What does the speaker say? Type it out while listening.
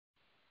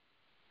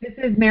This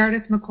is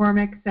Meredith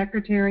McCormick,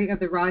 Secretary of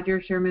the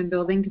Roger Sherman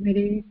Building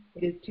Committee.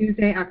 It is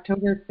Tuesday,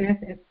 October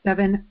 5th at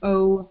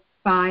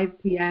 7:05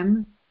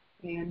 p.m.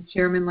 and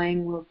Chairman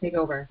Lang will take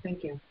over.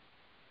 Thank you.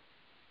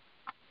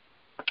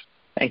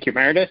 Thank you,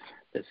 Meredith.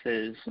 This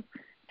is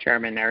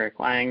Chairman Eric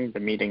Lang.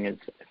 The meeting is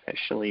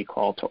officially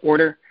called to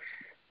order.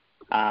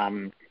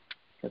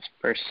 This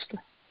first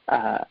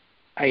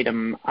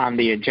item on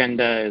the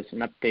agenda is an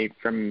update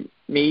from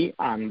me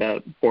on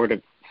the Board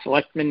of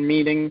Selectmen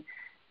meeting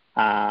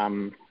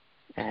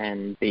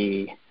and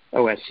the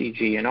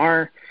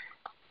OSCG&R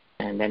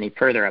and any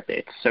further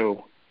updates.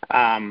 So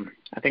I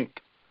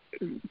think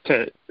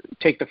to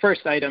take the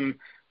first item,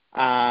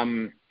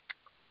 I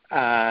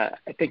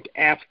think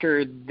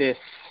after this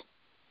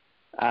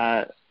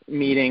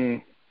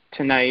meeting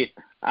tonight,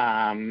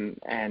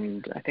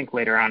 and I think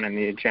later on in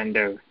the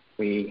agenda,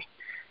 we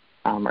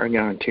are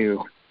going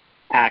to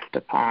act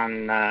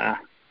upon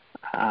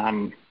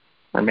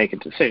or make a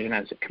decision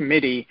as a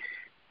committee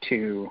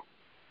to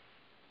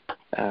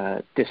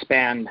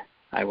disband.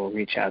 I will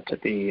reach out to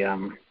the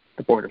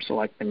Board of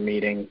Selectmen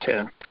meeting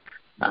to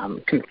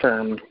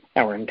confirm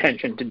our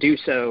intention to do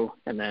so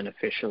and then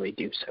officially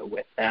do so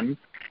with them.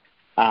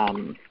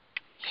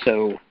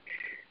 So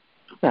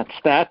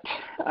that's that.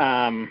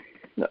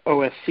 The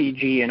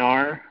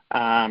OSCG&R,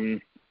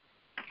 I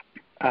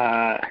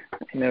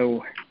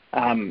know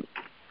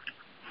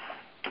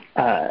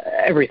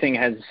everything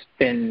has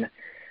been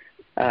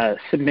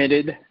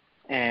submitted,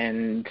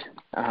 and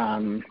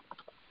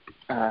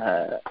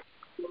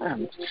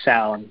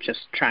Sal, I'm just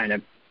trying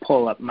to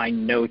pull up my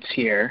notes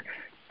here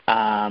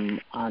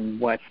on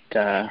what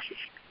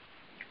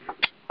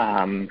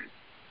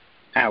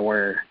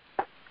our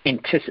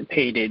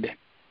anticipated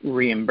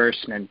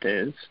reimbursement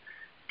is.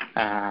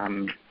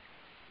 Let's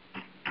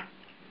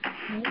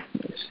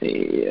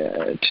see.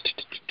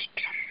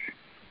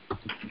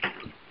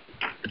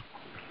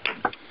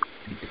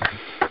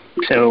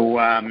 So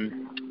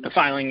the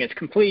filing is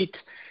complete,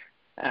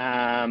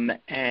 and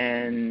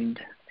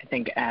I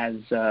think as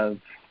of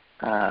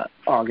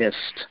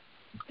August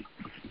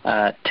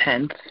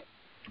 10th,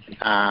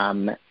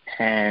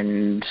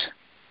 and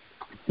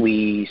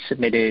we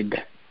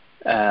submitted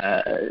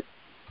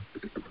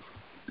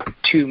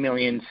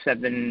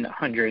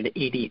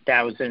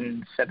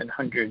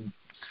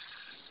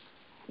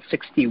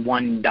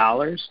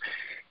 $2,780,761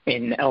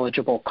 in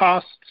eligible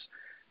costs.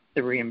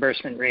 The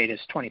reimbursement rate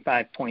is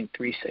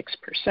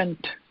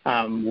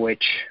 25.36%,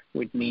 which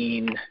would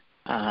mean,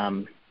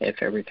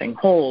 if everything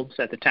holds,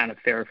 that the town of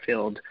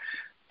Fairfield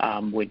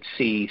would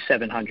see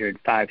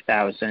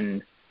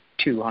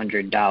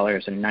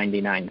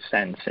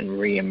 $705,200.99 in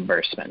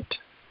reimbursement.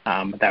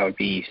 That would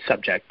be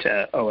subject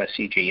to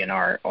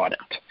OSCG&R audit.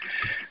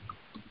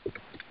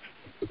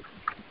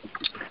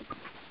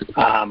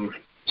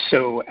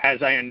 So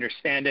as I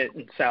understand it,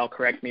 and Sal,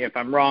 correct me if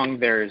I'm wrong,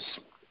 there's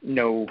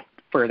no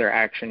further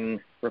action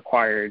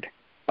required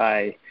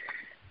by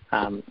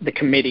the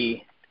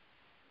committee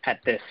at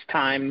this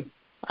time.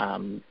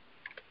 And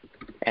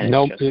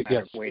no,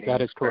 yes,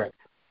 that is correct.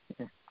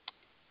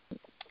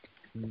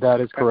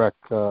 That is correct,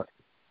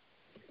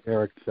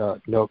 Eric.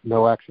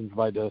 No actions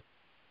by the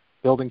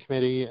building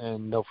committee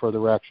and no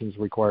further actions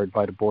required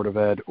by the Board of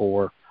Ed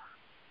or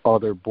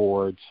other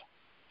boards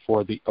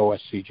for the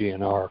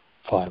OSCG&R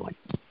filing.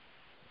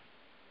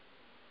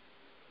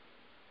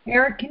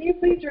 Eric, can you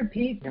please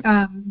repeat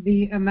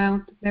the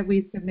amount that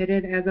we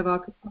submitted as of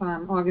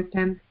August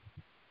 10th?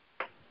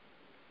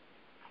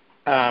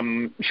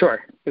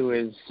 Sure. It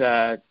was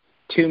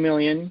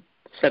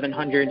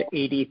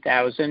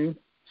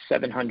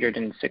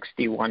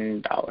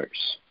 $2,780,761.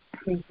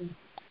 Thank you.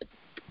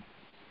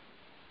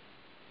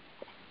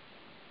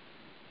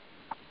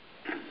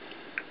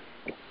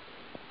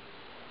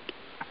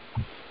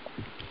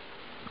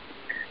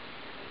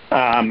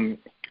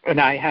 And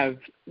I have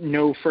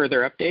no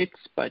further updates,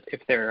 but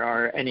if there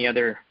are any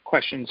other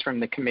questions from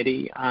the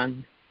committee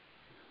on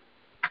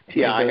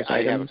those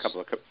items.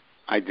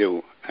 I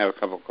do have a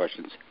couple of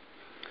questions.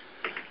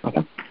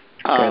 Okay.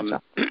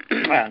 Sal,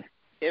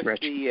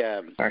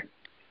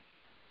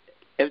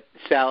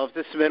 if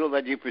the submittal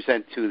that you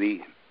present to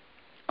the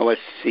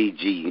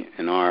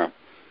OSCG&R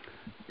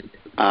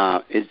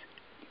is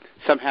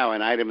somehow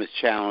an item is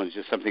challenged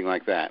or something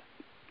like that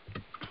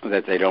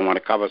they don't want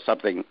to cover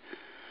something,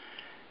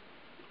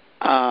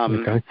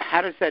 okay.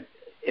 How does that,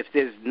 if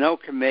there's no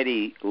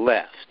committee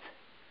left,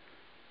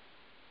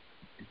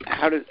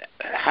 how does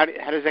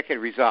that get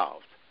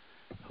resolved?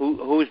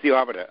 Who is the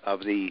arbiter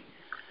of the?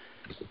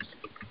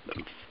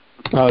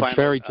 It's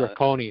very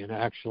draconian,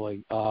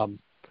 actually.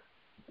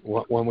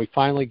 When we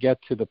finally get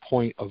to the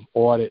point of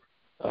audit,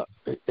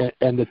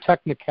 and the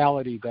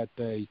technicality that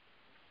they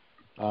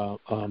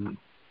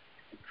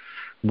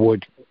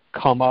would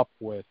come up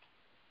with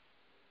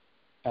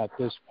at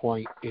this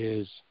point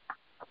is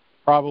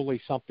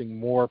probably something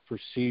more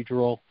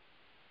procedural,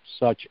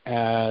 such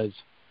as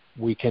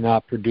we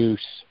cannot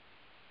produce,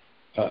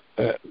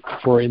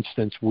 for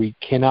instance, we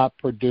cannot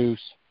produce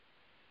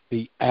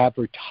the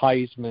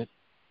advertisement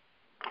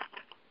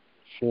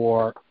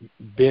for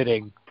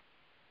bidding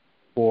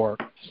for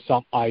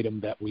some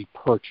item that we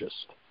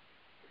purchased.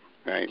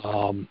 Right.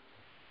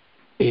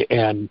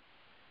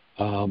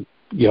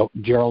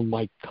 Gerald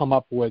might come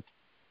up with,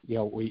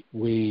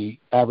 we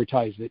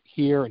advertised it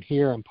here and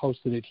here and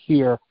posted it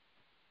here,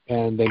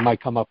 and they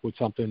might come up with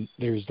something.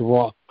 There's the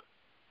wrong.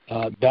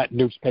 That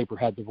newspaper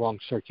had the wrong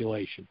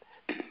circulation.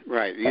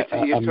 Right. You're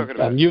talking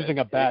about. I'm using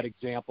a bad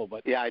example,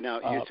 but yeah, I know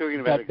you're talking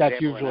about.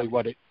 That's usually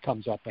what it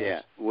comes up as.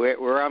 Yeah.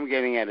 Where I'm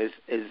getting at is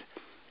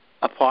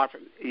apart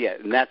from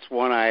and that's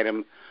one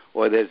item.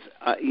 Or there's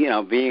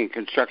being in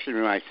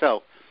construction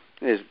myself,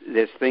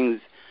 there's things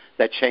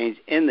that change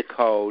in the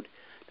code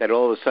that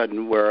all of a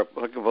sudden were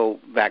applicable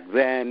back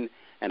then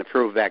and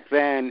approved back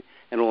then,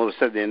 and all of a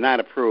sudden they're not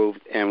approved,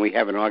 and we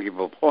have an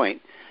arguable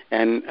point.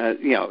 And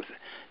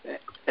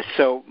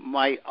so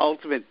my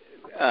ultimate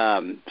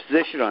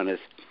position on this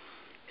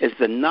is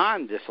the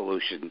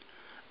non-dissolution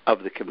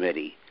of the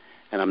committee.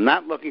 And I'm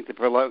not looking to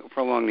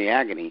prolong the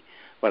agony,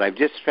 but I've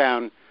just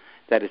found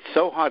that it's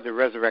so hard to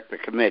resurrect the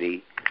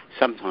committee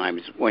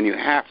sometimes when you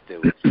have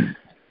to,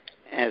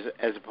 as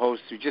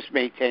opposed to just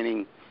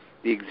maintaining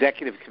the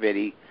executive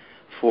committee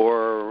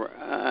for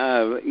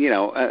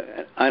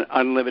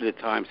unlimited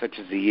time, such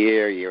as a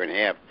year and a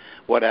half,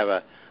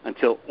 whatever,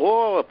 until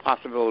all the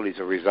possibilities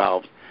are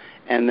resolved,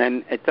 and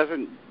then it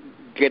doesn't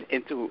get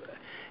into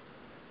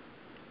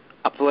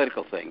a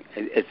political thing.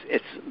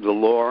 It's the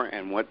law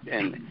and what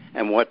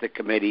the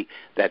committee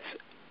that's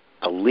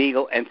a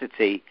legal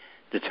entity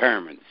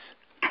determines.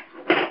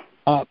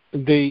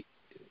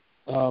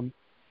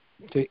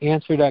 To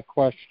answer that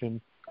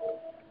question,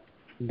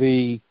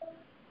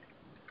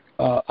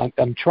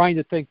 I'm trying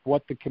to think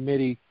what the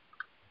committee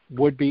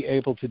would be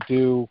able to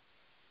do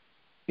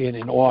in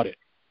an audit,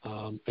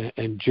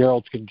 and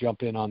Gerald can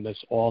jump in on this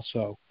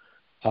also.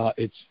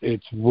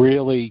 It's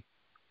really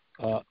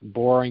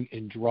boring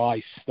and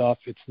dry stuff.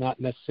 It's not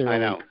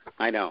necessarily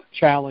I know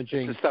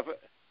challenging. It's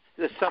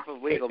the stuff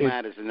of legal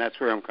matters, and that's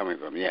where I'm coming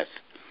from. Yes.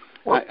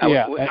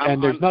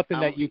 And there's nothing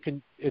that you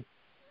can.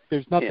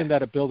 There's nothing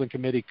that a building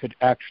committee could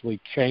actually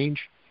change.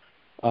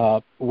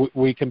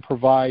 We can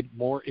provide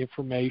more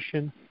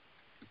information.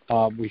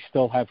 We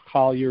still have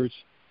Collier's.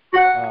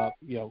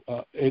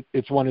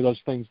 It's one of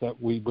those things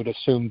that we would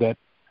assume that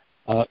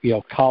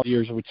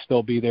Collier's would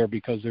still be there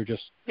because they're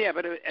just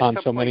but on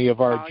so many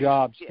of our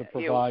jobs to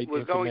provide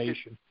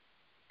information.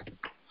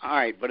 All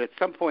right, but at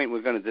some point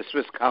we're going to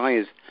dismiss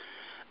Collier's,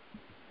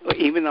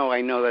 even though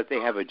I know that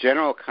they have a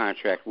general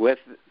contract with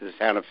the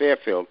town of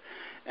Fairfield.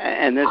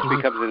 And this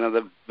becomes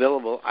another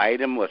billable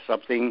item or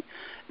something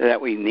that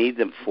we need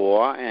them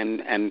for.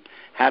 And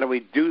how do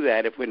we do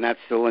that if we're not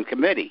still in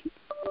committee?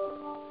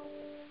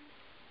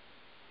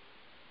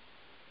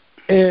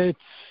 If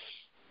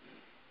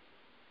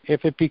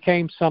it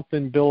became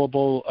something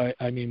billable,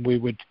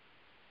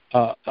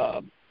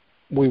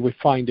 we would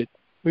find it.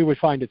 We would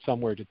find it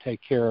somewhere to take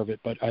care of it.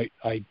 But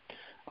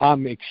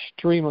I'm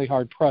extremely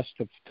hard pressed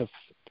to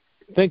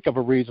think of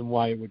a reason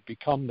why it would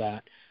become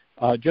that.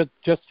 Just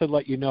to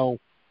let you know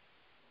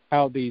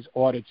how these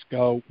audits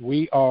go,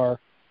 we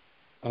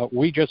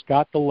just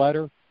got the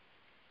letter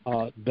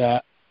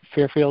that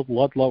Fairfield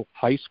Ludlow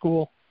High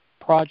School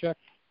project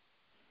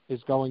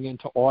is going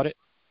into audit.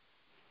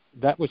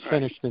 That was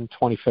finished in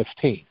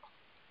 2015.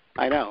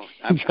 I know.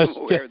 Just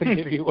to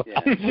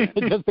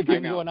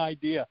give you an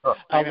idea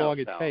how long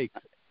it takes.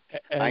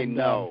 And, I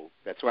know.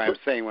 That's why I'm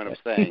saying what I'm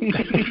saying.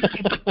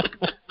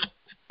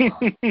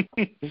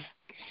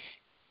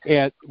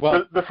 And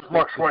this is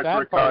Mark Schweitzer, the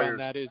sad part retired. on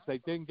that is they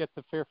didn't get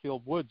to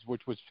Fairfield Woods,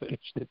 which was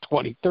finished in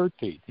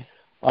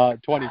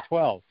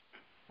 2012.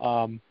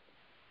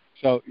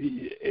 So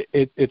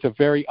it's a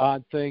very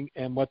odd thing,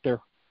 and what they're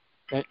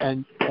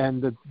and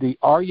the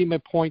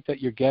argument point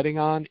that you're getting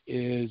on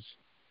is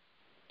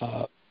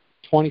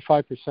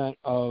 25%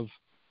 of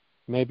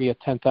maybe a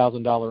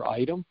 $10,000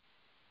 item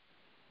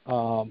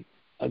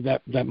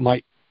that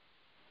might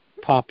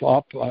pop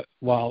up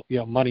while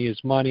money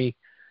is money.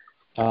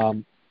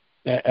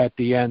 At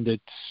the end,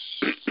 it's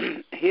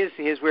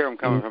here's where I'm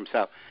coming from,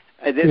 Sal.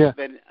 There's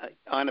been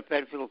on a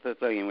Fairfield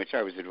Pavilion, which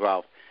I was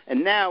involved,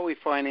 and now we're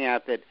finding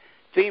out that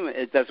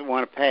FEMA doesn't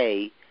want to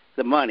pay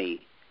the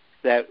money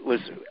that was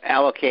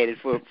allocated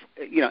for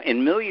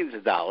in millions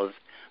of dollars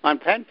on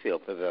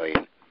Penfield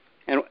Pavilion,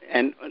 and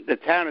the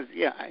town is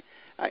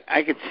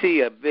I could see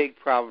a big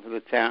problem for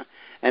the town,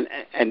 and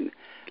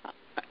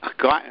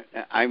God,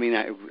 I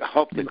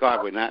hope to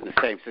God we're not in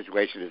the same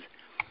situation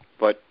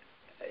but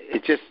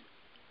it just.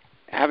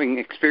 Having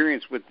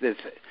experience with this,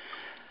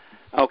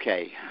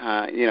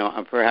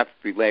 I'm perhaps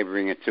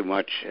belaboring it too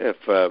much. If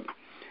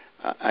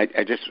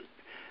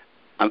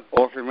I'm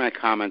offering my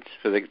comments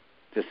for the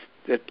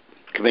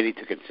committee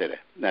to consider.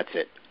 That's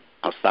it.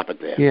 I'll stop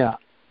it there. Yeah.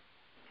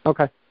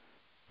 Okay.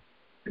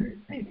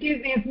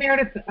 Excuse me, it's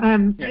Meredith. I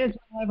just want to let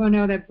everyone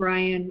know that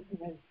Brian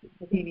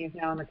is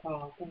now on the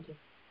call. Thank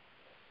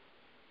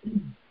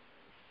you.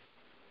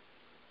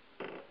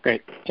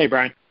 Great. Hey,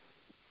 Brian.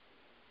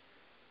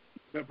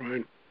 Yeah,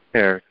 Brian.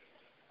 Eric.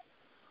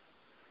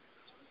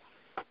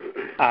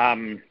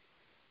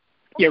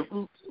 Yeah,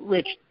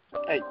 Rich,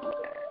 thank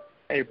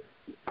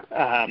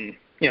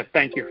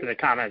you for the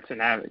comments,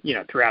 and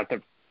throughout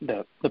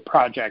the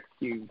project,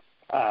 you've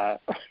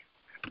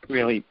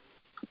really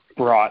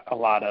brought a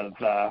lot of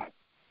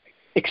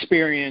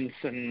experience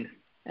and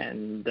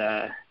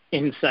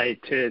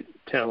insight to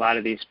a lot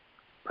of these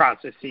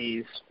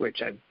processes,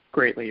 which I've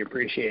greatly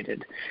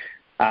appreciated.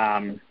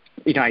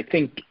 I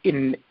think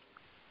in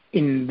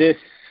this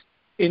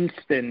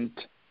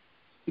instant,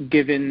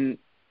 given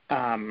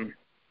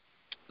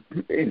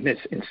in this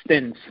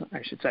instance,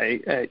 I should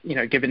say,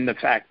 given the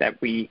fact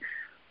that we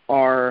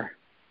are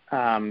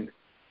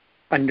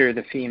under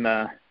the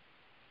FEMA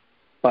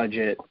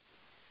budget,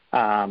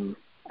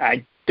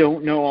 I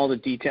don't know all the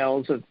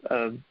details of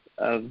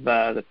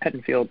the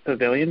Penfield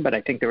Pavilion, but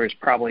I think there was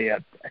probably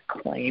a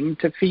claim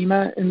to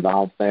FEMA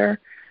involved there,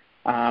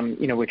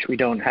 which we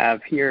don't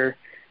have here.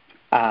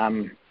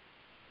 And,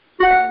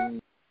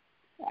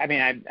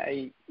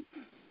 I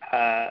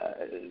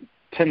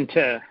tend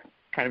to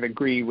kind of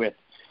agree with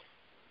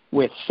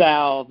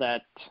Sal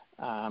that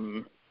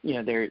in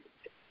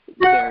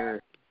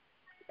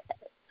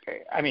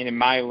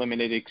my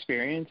limited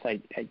experience, I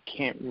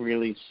can't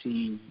really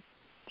see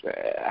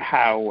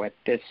how at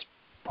this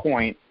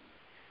point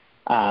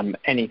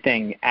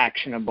anything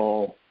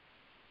actionable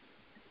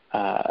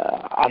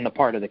on the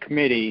part of the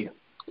committee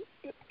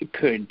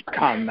could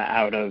come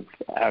out of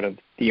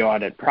the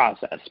audit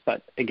process.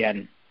 But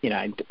again,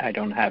 I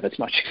don't have as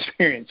much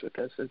experience with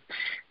this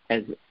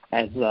as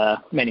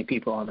many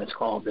people on this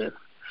call do.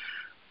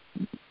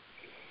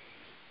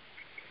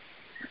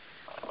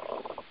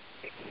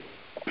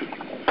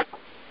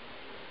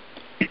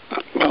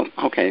 Well,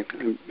 okay.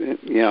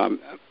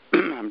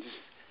 I'm just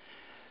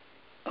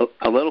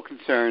a little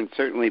concerned.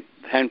 Certainly,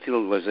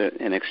 Penfield was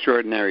an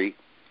extraordinary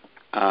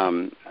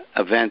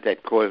event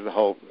that caused the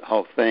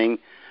whole thing.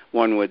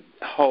 One would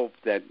hope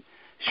that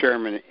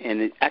Sherman, in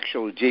the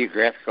actual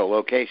geographical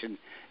location,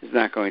 is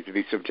not going to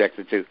be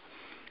subjected to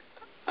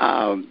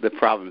the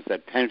problems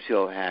that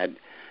Penfield had,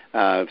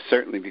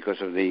 certainly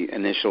because of the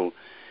initial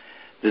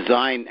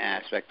design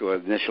aspect or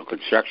initial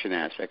construction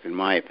aspect, in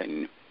my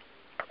opinion.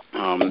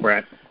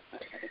 Right.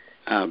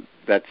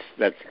 That's.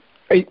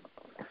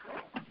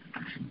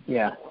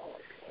 Yeah.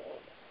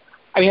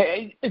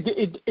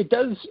 It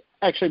does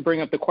actually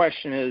bring up the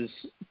question as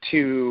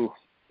to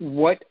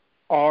what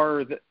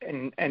are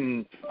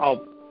and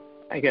I'll,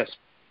 I guess,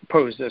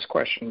 pose this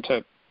question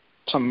to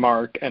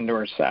Mark and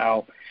or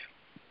Sal.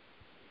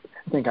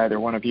 I think either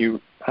one of you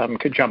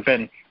could jump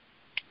in.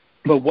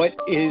 But what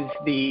is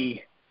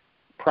the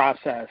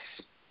process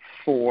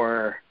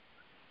for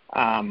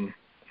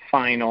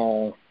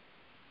final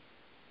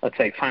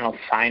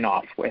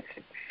sign-off with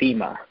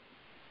FEMA?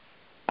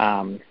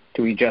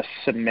 Do we just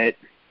submit,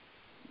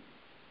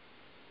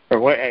 or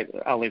what?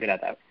 I'll leave it at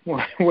that.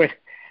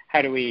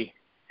 How do we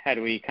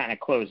kind of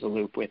close the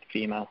loop with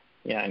FEMA,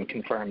 and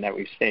confirm that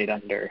we've stayed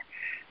under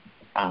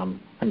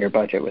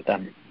budget with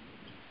them?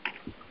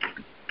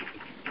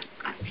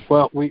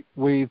 Well,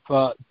 we've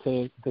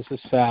this is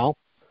Sal.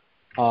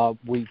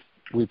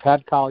 We've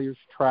had Colliers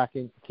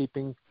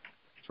keeping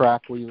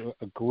track. We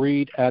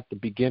agreed at the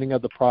beginning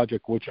of the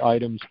project which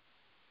items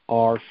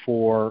are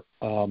for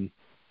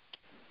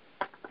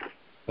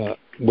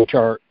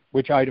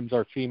which items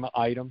are FEMA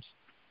items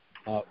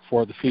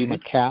for the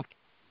FEMA cap,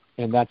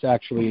 and that's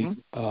actually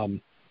I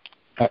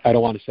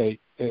don't want to say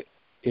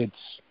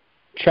it's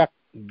checked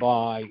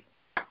by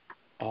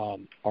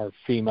our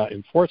FEMA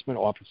enforcement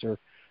officer,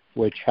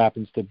 which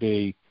happens to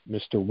be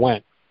Mr.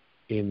 Wendt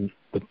in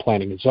the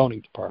Planning and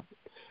Zoning Department.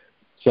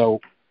 So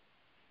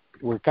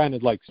we're kind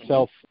of like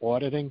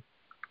self-auditing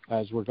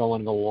as we're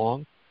going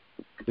along.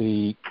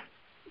 The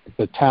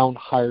town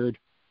hired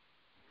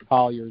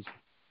Colliers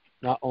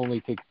not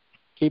only to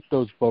keep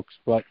those books,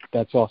 but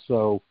that's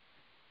also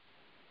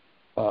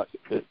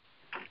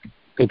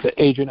it's an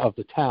agent of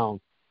the town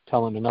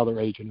telling another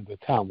agent of the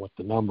town what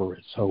the number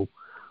is. So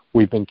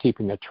we've been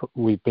keeping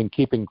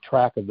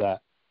track of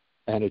that,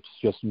 and it's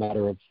just a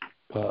matter of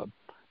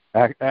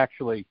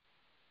actually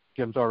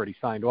Jim's already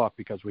signed off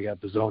because we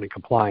have the zoning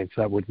compliance.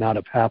 That would not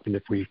have happened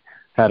if we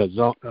had a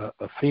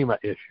FEMA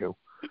issue.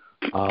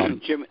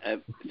 Jim,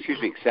 excuse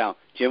me, Sal.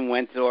 Jim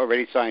Wendt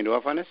already signed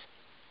off on this.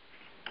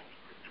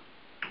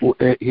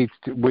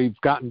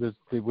 We've gotten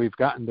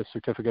the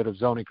certificate of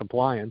zoning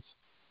compliance,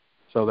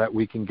 so that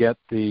we can get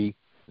the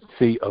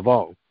C of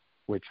O,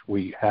 which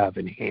we have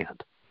in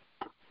hand.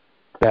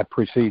 That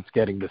precedes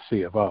getting the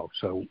C of O.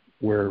 So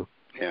we've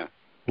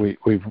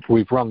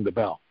rung the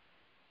bell.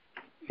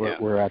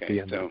 We're at the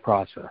end of the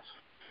process.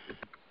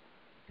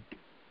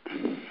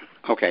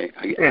 Okay.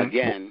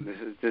 Again,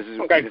 this is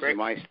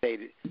my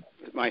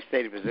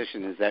stated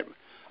position is that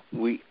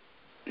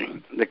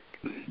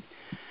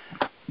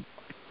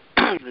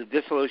the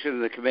dissolution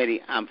of the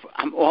committee. I'm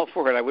all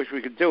for it. I wish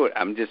we could do it.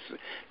 I'm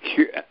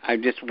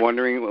just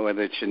wondering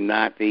whether it should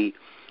not be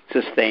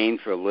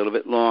sustained for a little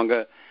bit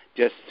longer,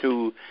 just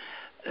to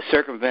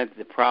circumvent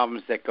the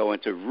problems that go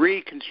into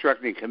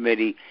reconstructing a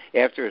committee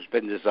after it's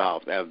been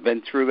dissolved. I've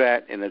been through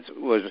that, and it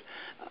was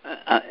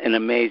an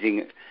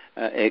amazing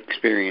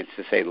experience,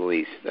 to say the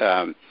least.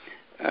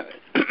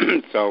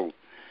 So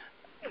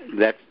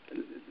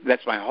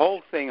that's my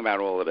whole thing about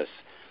all of this.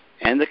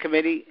 And the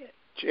committee,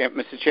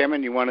 Mr.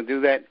 Chairman, you want to do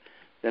that?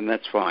 Then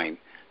that's fine.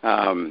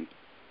 I'm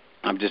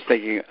just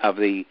thinking of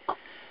the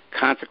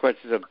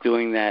consequences of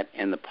doing that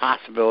and the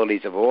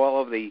possibilities of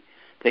all of the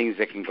things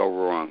that can go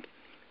wrong.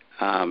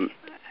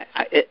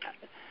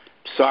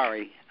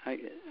 Sorry, I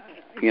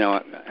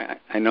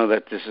know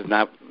that this is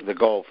not the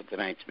goal for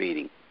tonight's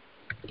meeting.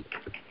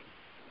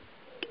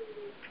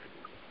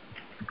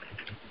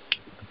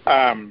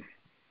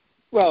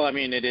 Well, I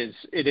mean, it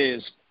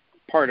is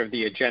part of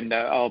the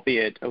agenda,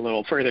 albeit a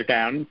little further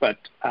down. But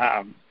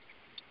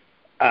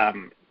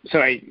so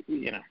I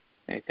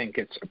think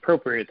it's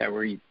appropriate that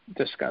we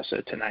discuss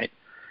it tonight.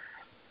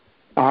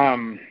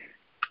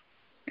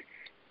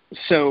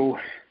 So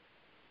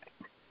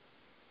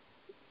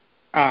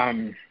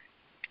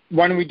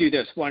why don't we do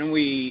this? Why don't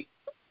we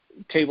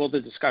table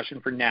the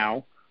discussion for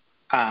now,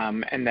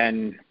 and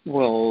then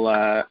we'll,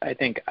 I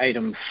think,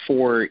 item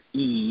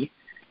 4E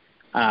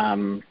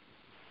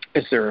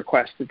is the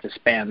request to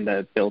disband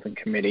the building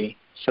committee.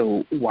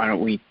 So why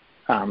don't we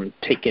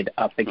take it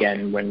up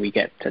again when we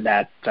get to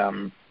that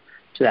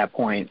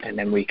point, and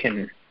then we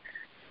can,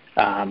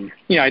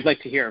 I'd like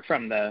to hear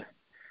from the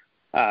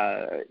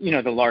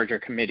the larger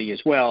committee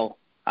as well,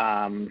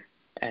 and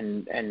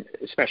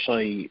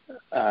especially,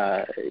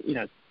 okay,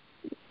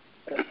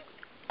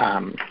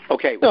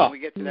 when we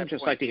get to that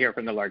just point, like to hear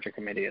from the larger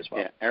committee as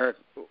well. Yeah, Eric,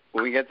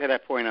 when we get to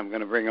that point, I'm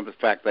going to bring up the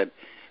fact that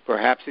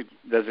perhaps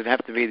does it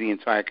have to be the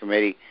entire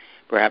committee?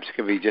 Perhaps it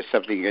could be just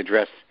something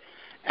addressed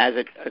as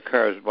it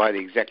occurs by the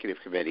executive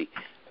committee.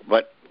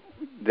 But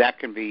that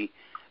can be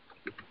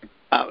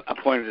a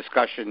point of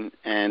discussion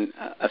and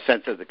a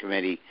sense of the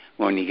committee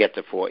when you get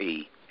to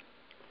 4E.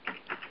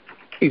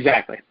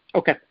 Exactly.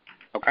 Okay.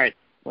 All right.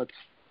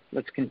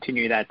 Let's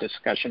continue that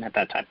discussion at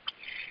that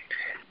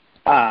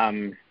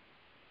time.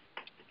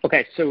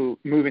 Okay, so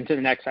moving to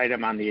the next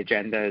item on the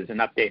agenda is an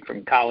update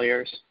from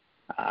Colliers.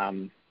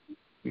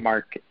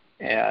 Mark,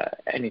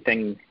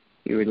 anything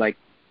you would like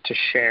to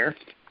share?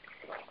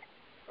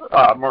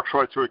 Mark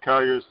Schweitzer with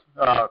Colliers.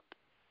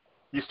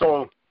 You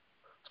stole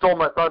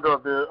my thunder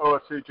of the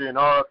OSC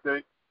GNR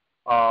update.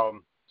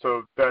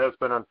 So that has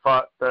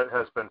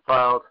been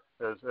filed,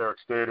 as Eric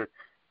stated.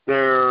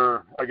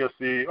 I guess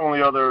the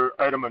only other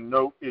item of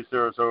note is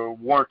there's a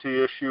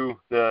warranty issue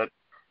that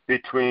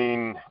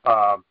between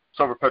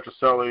Silver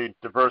Petrocelli,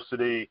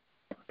 Diversity,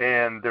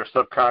 and their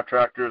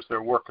subcontractors.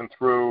 They're working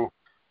through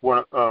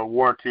a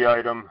warranty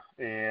item,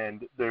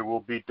 and they will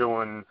be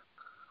doing.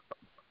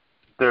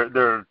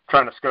 They're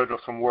trying to schedule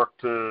some work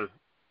to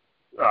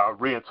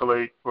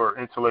re-insulate or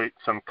insulate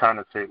some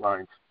condensate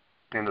lines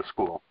in the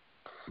school,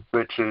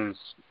 which is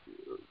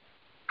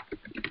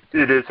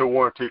a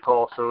warranty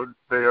call, so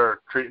they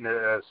are treating it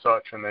as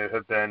such, and they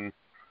have been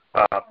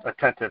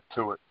attentive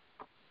to it.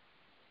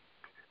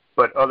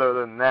 But other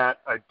than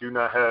that, I do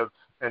not have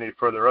any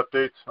further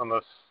updates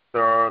unless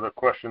there are other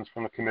questions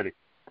from the committee.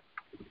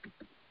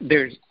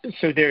 There's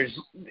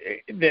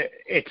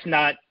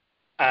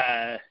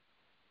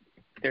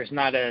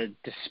not a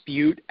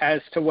dispute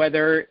as to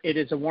whether it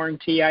is a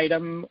warranty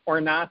item or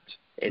not.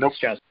 It's nope.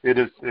 Just it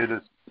is.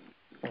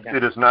 Okay.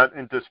 It is not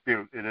in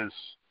dispute. It is.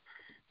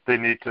 They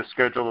need to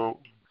schedule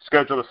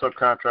the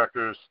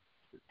subcontractors,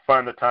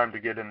 find the time to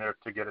get in there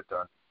to get it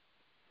done.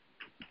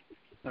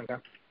 Okay.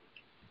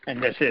 And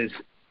this is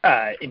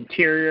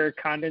interior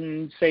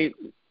condensate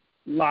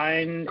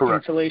line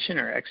Correct. insulation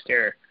or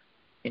exterior?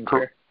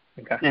 Interior.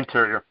 Okay.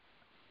 Interior.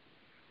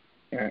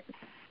 All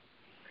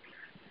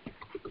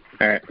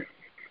right.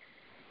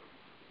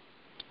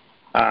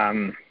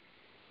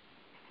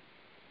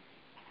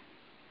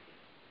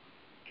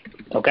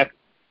 Okay.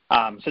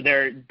 So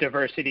their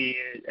Diversity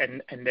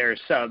and their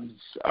subs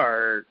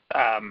are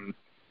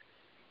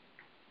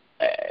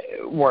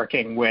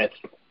working with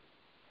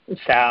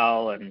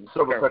Sal and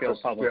Fairfield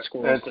Public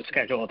Schools to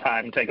schedule a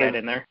time to get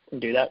in there and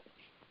do that?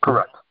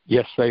 Correct.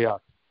 Yes, they are.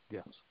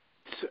 Yes.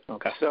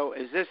 Okay. So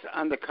is this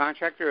on the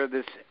contractor, or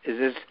is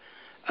this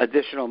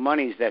additional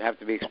monies that have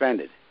to be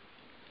expended?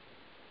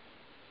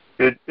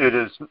 It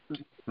is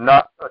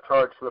not a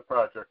charge for the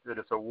project. It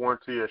is a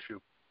warranty issue.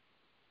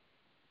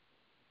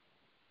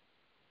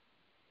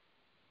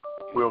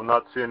 We will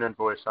not see an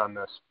invoice on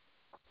this.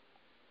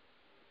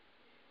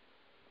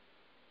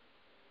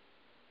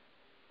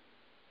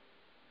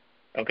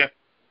 Okay.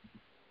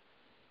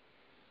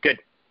 Good.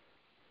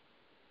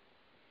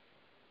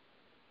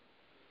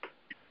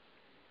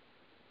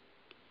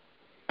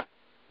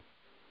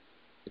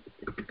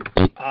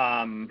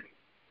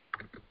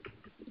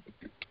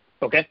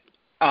 Okay.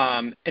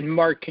 And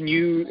Mark, can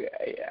you?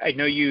 I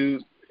know you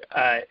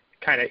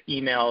kind of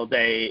emailed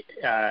a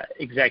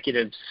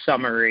executive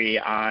summary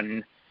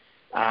on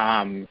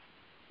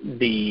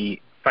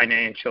the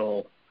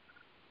financial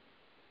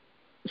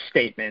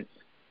statement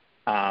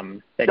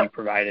that you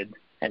provided.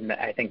 and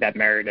I think that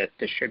Meredith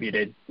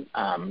distributed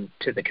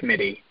to the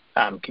committee.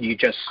 Can you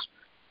just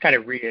kind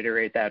of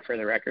reiterate that for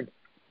the record?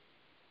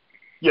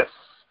 Yes.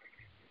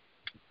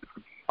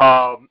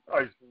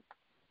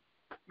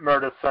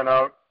 Meredith sent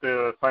out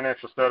the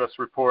financial status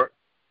report,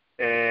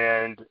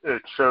 and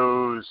it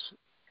shows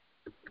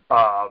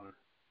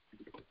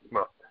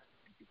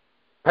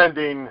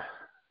pending.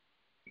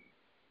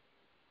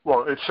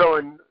 Well, it's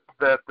showing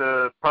that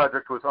the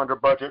project was under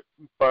budget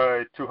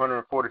by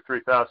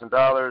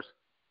 $243,000.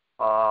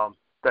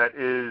 That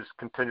is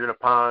contingent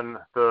upon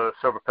the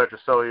Silver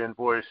Petrocelli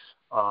invoice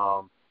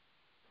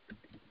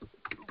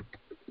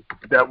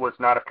that was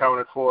not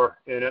accounted for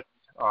in it.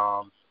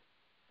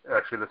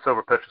 Actually, the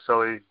Silver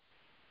Petrocelli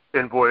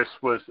invoice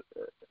was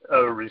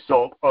a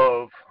result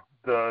of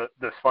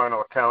this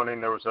final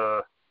accounting. There was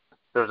a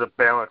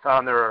balance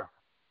on their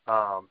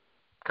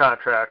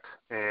contract,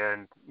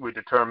 and we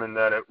determined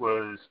that it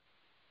was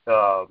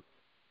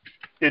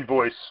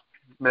invoice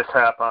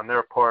mishap on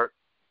their part.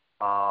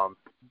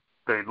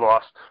 They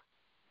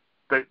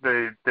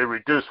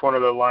reduced one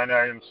of the line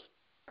items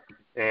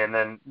and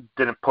then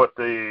didn't put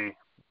the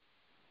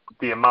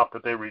amount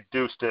that they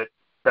reduced it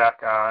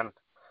back on.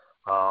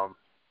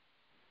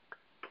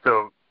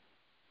 So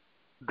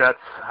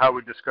that's how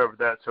we discovered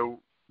that. So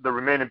the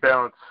remaining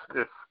balance,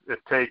 if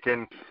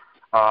taken,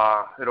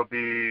 it'll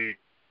be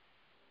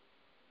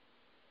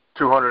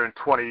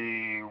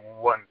 $221,000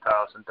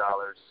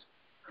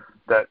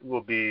 that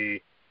will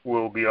be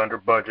under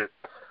budget.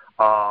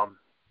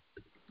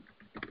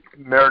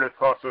 Meredith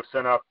also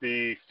sent out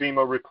the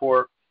FEMA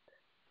report,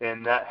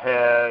 and that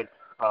had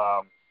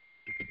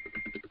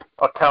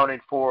accounting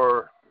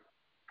for,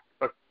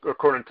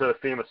 according to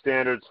FEMA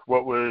standards,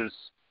 what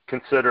was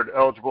considered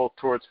eligible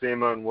towards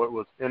FEMA and what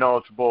was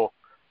ineligible,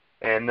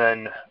 and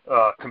then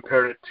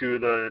compared it to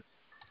the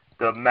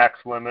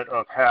max limit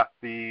of half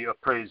the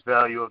appraised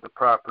value of the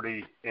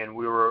property, and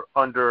we were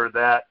under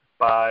that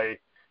by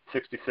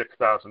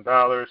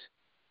 $66,000.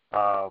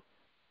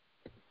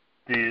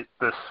 The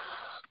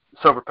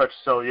Silver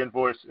Petrocelli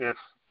invoice, if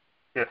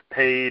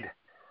paid,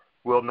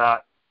 will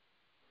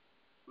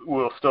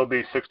still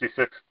be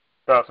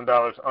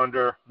 $66,000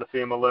 under the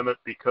FEMA limit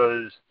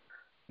because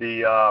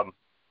the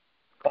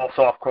all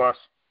soft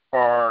costs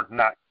are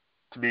not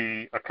to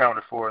be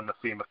accounted for in the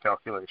FEMA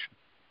calculation.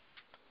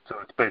 So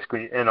it's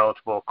basically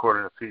ineligible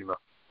according to FEMA.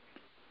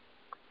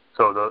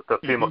 So the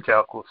FEMA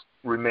calc will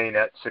remain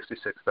at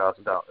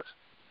 $66,000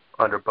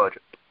 under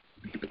budget.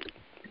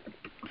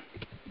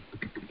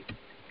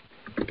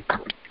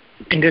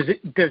 And does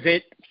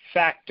it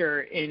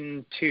factor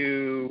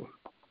into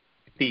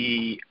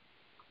the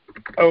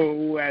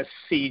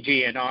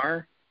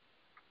OSCGNR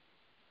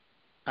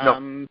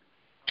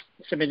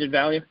submitted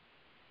value?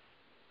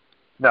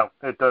 No,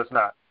 it does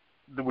not.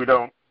 We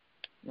don't.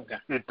 Okay.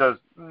 It does.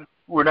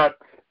 We're not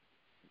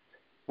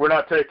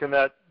taking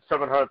that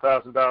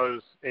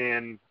 $700,000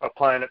 and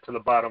applying it to the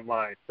bottom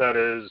line. That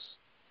is,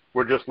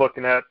 we're just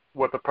looking at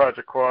what the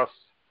project costs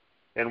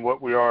and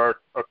what we are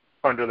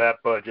under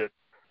that budget.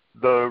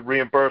 The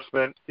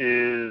reimbursement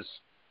is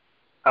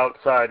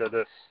outside of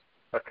this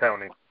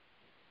accounting.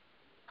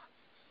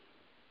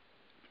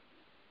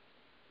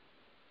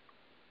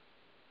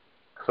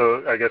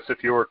 So I guess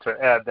if you were to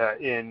add that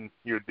in,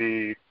 you'd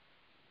be,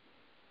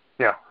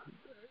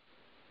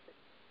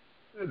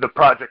 the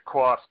project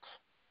cost,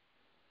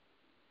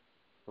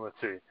 let's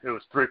see, it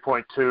was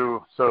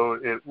 3.2, so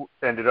it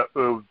ended up, it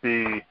would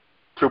be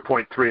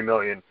 2.3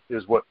 million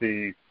is what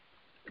the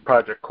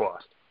project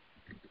cost.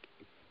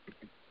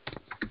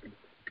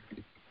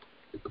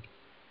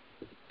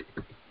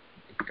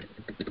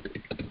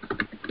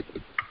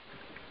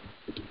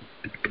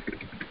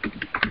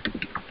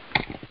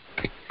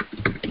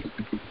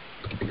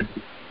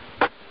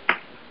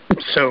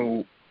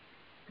 So,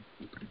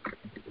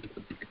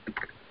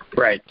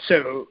 right.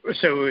 So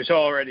it was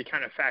already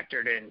kind of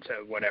factored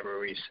into whatever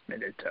we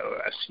submitted to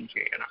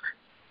OSCGNR.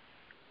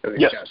 It was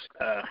yes. Just,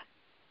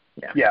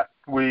 yeah.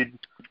 We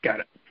got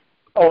it.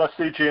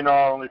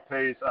 OSCGNR only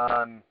pays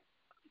on,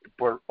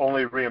 or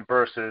only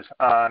reimburses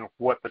on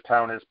what the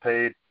town has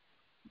paid.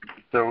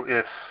 So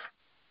if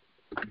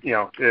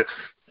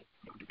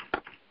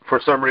for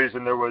some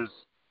reason there was,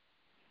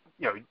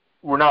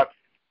 we're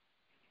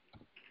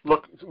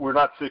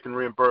not seeking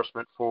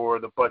reimbursement for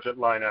the budget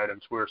line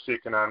items. We're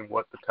seeking on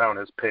what the town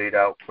has paid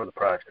out for the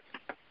project.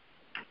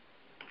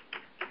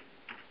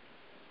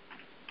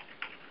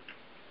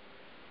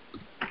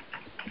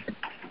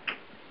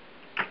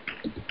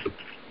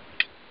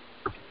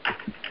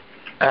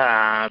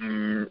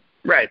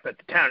 Right, but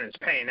the town is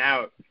paying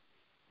out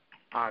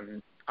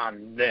on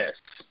this,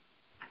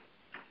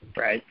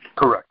 right?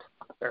 Correct.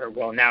 Or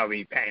will now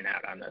be paying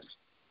out on this.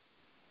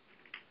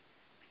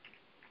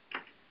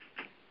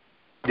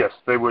 Yes,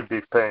 they would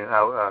be paying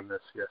out on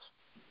this, yes.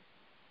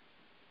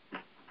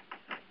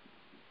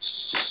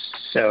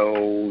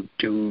 So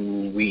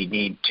do we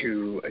need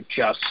to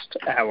adjust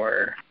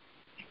our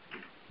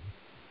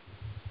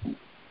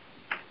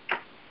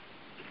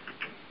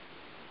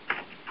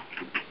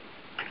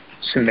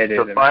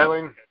submitted the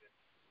filing?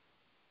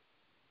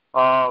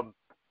 I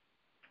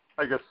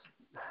guess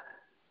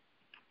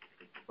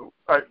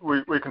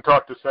we can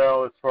talk to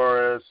Sal as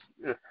far as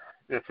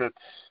if it's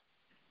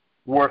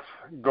worth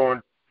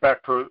going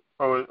back to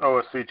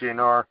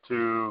OSCGNR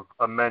to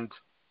amend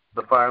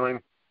the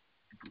filing.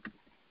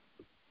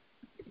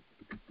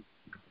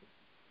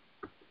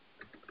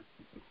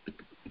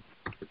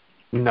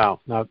 No,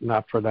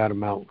 not for that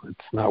amount. It's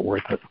not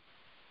worth it.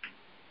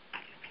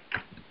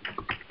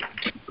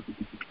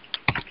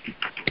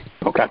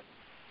 Okay.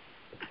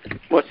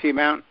 What's the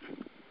amount?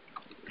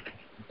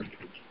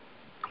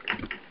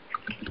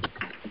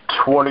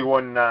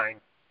 $21,900.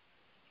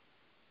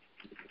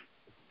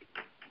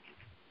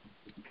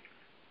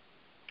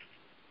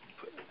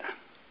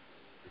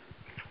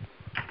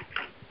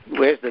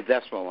 Where's the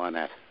decimal on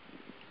that?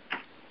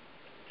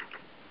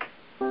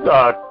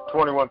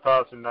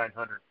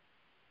 21,900.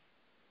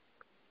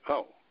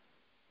 Oh.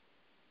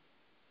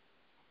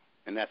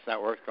 And that's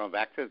not worth going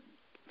back to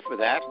for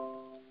that?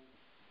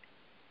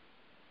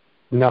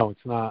 No,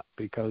 it's not,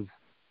 because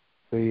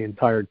the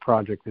entire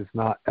project is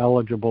not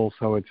eligible,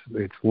 so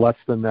it's less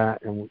than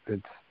that, and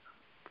it's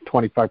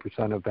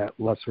 25% of that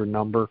lesser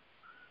number.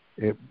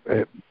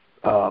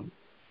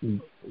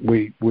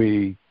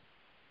 We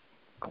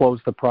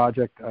closed the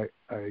project.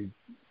 I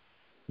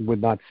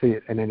would not see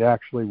it, and it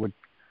actually would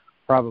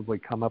probably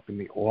come up in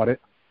the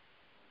audit.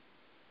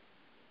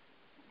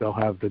 They'll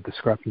have the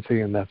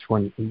discrepancy, and that's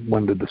when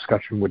the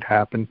discussion would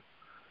happen.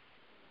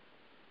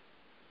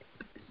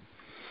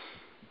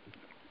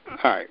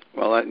 All right.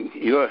 Well,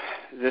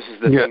 this is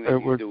the thing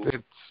that you do.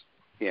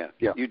 Yeah.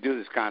 You do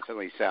this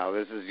constantly, Sal.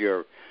 This is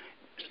your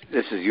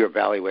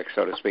ballywick,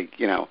 so to speak.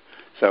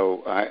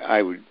 So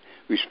I would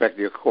respect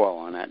your call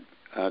on that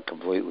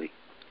completely.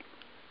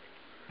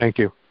 Thank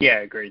you. Yeah,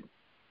 agreed.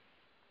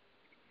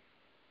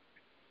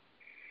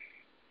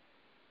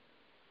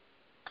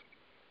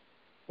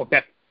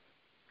 Okay.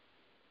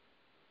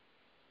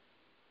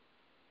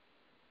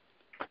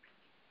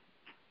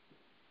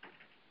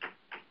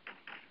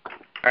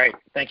 All right.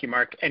 Thank you,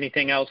 Mark.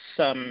 Anything else?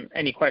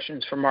 Any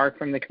questions for Mark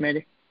from the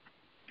committee?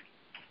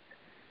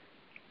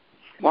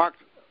 Mark,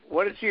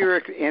 what is your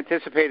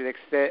anticipated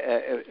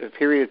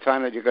period of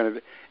time that you're going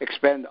to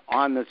expend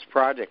on this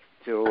project?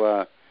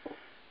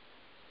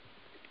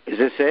 Is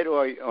this it,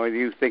 or do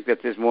you think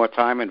that there's more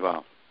time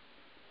involved?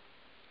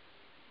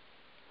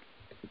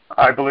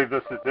 I believe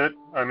this is it.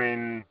 I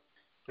mean,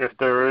 if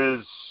there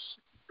is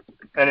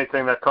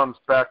anything that comes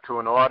back to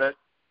an audit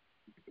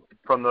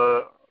from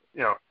the,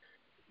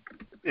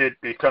 it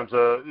becomes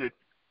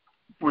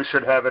we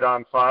should have it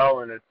on file,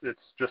 and it's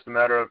just a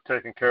matter of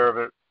taking care of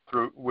it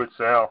with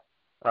Sal.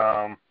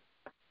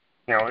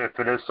 If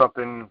it is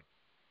something,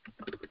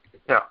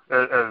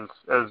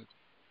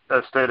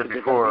 as stated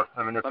before.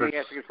 I mean, let me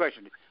ask you a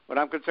question. What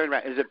I'm concerned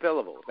about, is it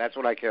billable? That's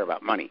what I care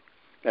about. Money.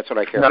 That's what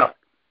I care about.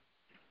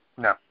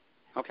 No.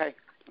 Okay.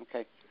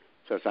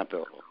 So it's not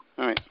billable.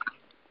 All right.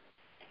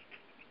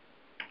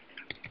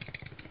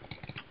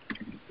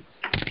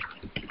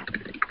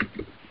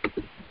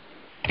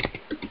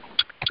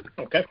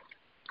 Okay.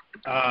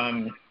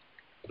 All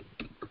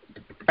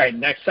right.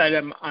 Next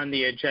item on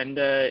the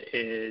agenda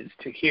is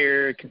to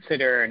hear,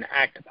 consider, and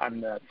act upon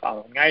the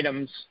following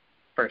items.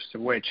 First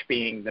of which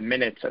being the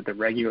minutes of the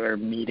regular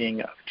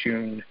meeting of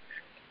June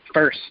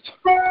 1st,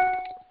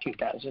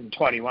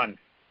 2021.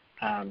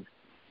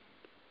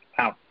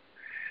 Wow.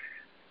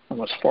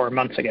 Almost 4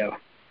 months ago,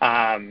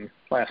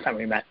 last time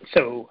we met.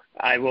 So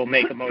I will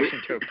make a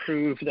motion to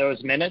approve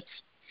those minutes.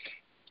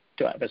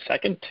 Do I have a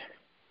second?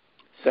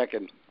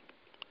 Second.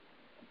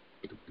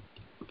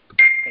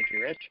 Thank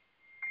you, Rich.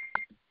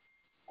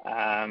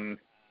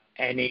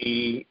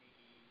 Any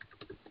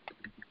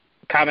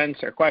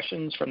comments or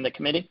questions from the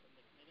committee?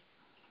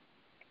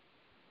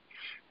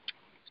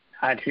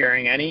 Not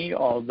hearing any.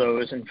 All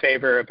those in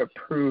favor of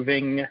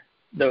approving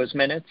those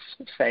minutes,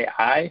 say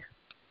aye.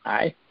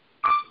 Aye.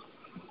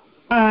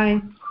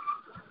 Aye.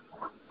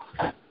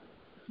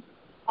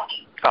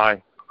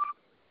 Aye.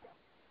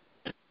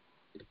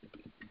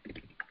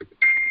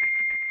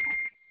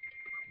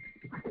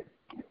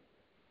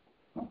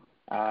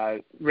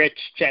 Rich,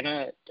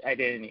 Jenna, I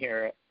didn't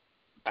hear it.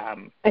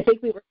 I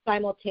think we were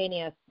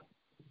simultaneous.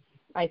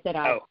 I said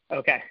aye. Oh,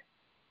 okay.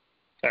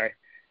 Sorry.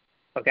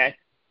 Okay.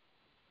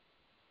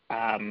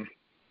 All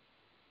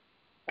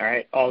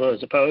right. All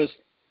those opposed?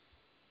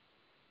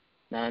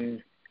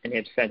 None. Any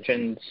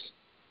abstentions?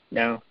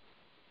 No.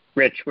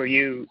 Rich, were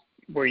you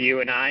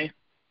an aye?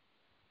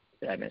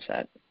 Did I miss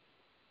that?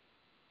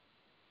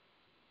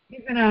 He's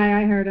an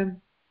aye. I heard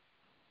him.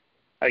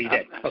 Oh, you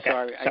did. Okay.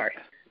 Sorry.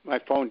 My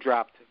phone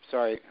dropped.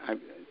 Sorry.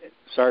 I'm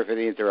sorry for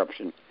the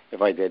interruption.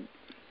 If I did.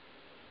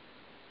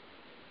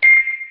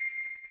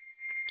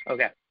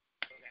 Okay.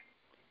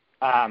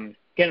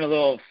 Getting a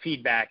little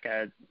feedback,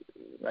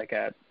 like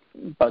a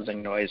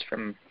buzzing noise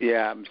from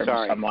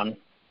sorry. someone.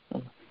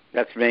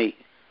 That's me.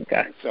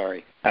 Okay.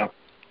 Sorry. Oh.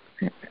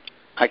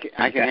 I can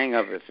hang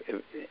up if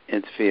it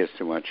interferes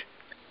too much.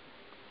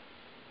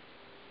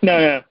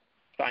 No,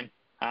 fine.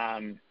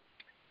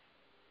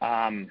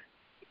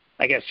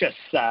 I guess just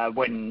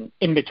when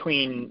in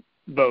between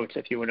votes,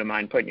 if you wouldn't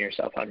mind putting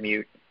yourself on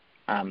mute,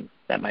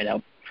 that might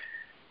help.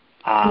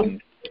 All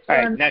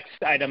right, next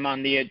item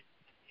on the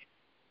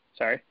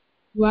sorry.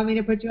 You want me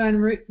to put you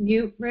on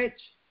mute, Rich?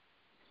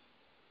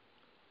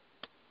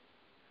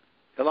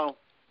 Hello?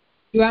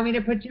 You want me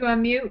to put you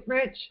on mute,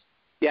 Rich?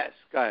 Yes,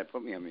 go ahead.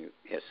 Put me on mute.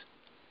 Yes.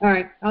 All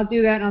right, I'll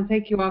do that, and I'll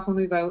take you off when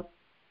we vote.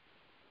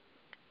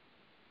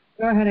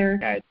 Go ahead,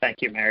 Eric. All right,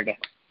 thank you, Meredith.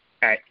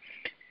 All right.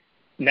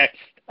 Next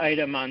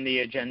item on the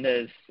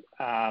agenda is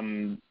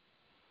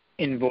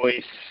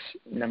invoice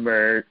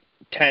number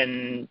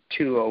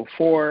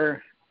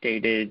 10204,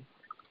 dated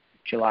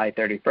July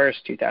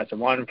 31st,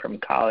 2001, from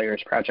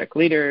Collier's Project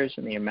Leaders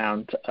in the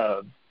amount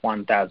of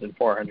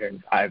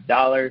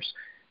 $1,405.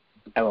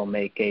 I will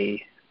make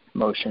a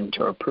motion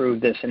to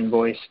approve this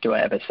invoice. Do I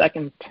have a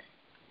second?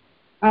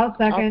 I'll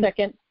second. I'll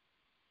second.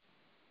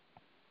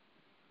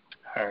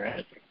 All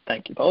right.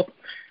 Thank you both.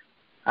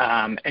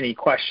 Any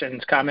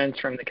questions, comments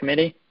from the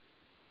committee?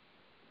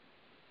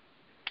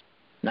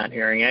 Not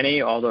hearing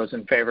any. All those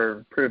in favor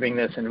of approving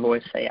this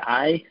invoice say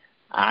aye.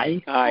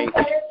 Aye. Aye.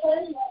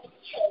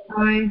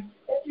 Aye.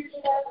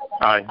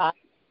 Aye.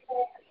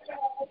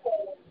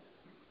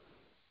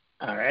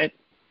 All right.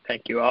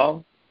 Thank you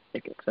all. I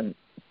think it's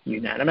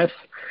unanimous.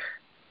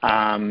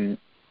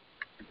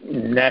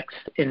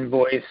 Next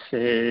invoice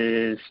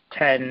is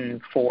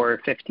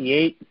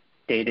 10458,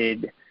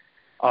 dated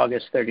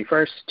August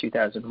 31st,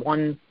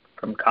 2001,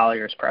 from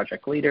Collier's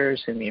Project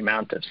Leaders in the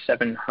amount of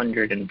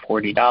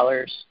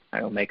 $740.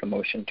 I will make a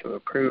motion to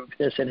approve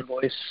this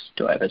invoice.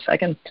 Do I have a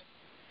second?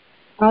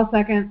 I'll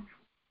second.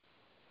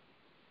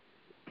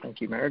 Thank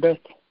you, Meredith.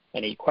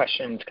 Any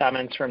questions,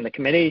 comments from the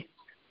committee?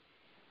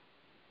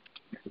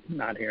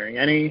 Not hearing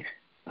any.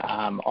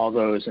 All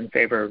those in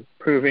favor of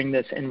approving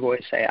this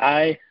invoice say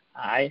aye.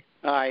 Aye.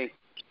 Aye.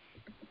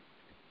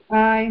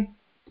 Aye.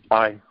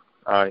 Aye.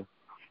 Aye.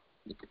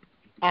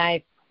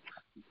 Aye.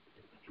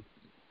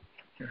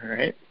 All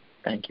right.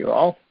 Thank you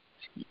all.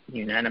 It's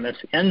unanimous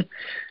again.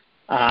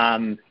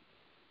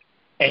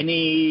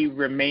 Any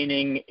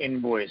remaining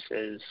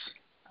invoices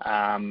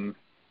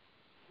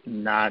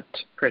not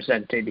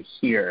presented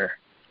here?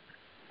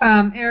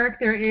 Eric,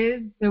 there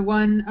is the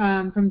one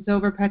from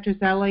Silver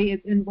Petroselli.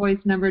 It's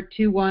invoice number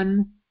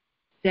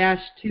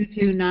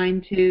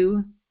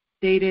 21-2292,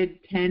 dated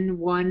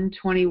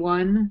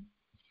 10/1/21,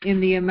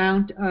 in the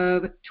amount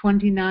of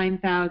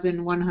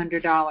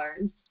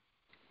 $29,100.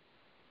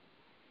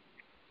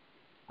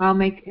 I'll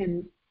make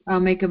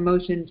a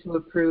motion to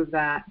approve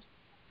that.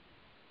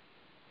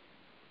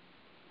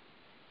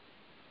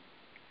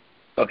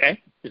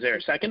 Okay. Is there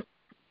a second?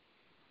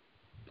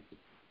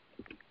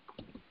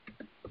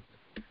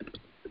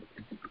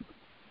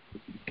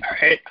 All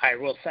right. I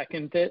will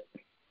second it.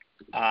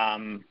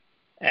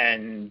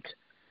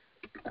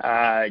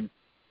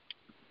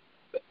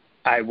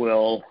 I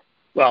will,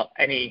 well,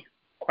 any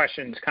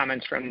questions,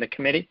 comments from the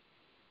committee?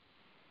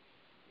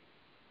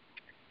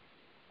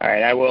 All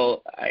right.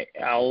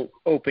 I'll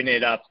open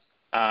it up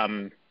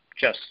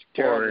just for...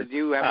 Gerald, did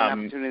you have an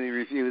opportunity to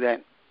review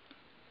that?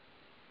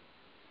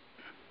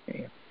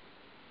 Yeah.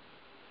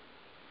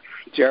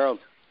 Gerald?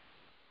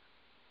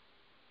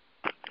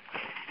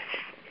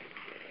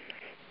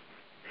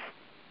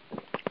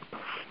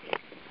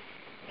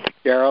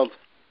 Gerald?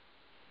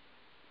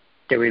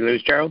 Did we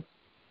lose Gerald?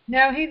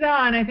 No, he's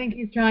on. I think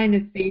he's trying to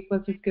speak.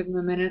 Let's just give him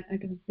a minute. I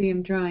can see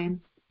him trying.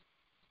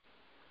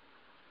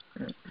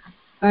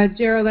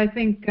 Gerald, I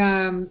think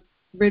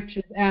Rich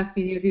is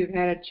asking you if you've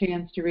had a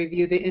chance to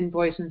review the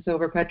invoice in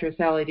Silver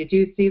Petroselli. Did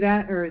you see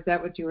that, or is that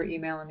what you were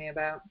emailing me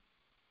about?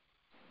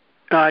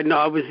 No,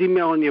 I was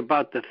emailing you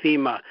about the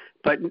FEMA.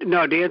 But,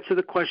 no, to answer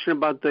the question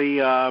about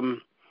the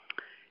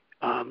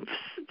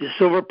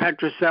Silver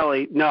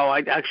Petroselli, no,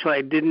 I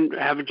didn't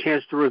have a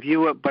chance to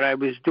review it, but I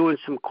was doing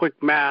some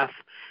quick math.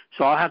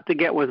 So I'll have to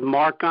get with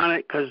Mark on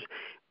it because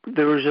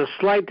there was a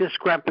slight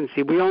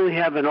discrepancy. We only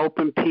have an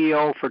open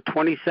PO for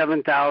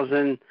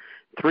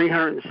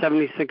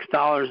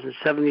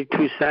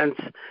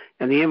 $27,376.72,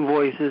 and the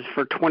invoice is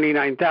for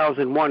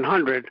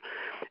 $29,100.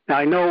 Now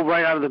I know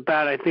right out of the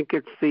bat, I think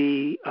it's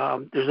there's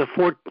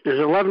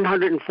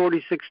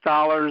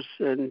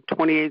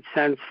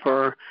 $1,146.28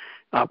 for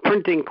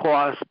printing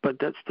costs, but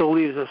that still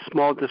leaves a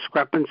small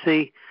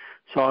discrepancy.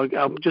 So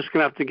I'm just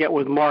going to have to get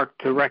with Mark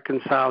to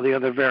reconcile the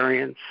other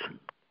variants.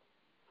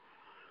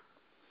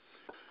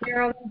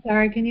 Gerald, I'm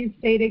sorry. Can you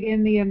state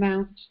again the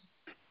amount?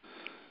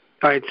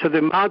 All right. So the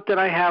amount that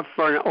I have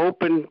for an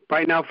open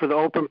right now for the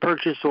open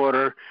purchase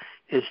order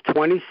is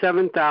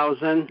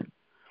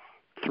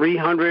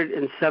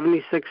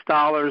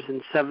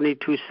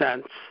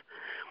 $27,376.72.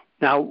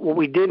 Now, what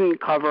we didn't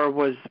cover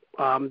was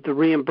the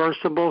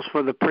reimbursables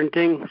for the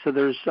printing. So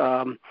there's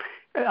on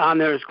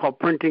there is called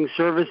printing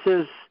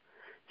services.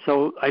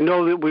 So I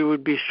know that we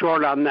would be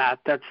short on that.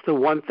 That's the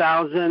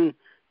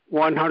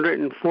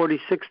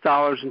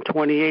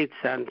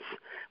 $1,146.28,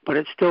 but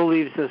it still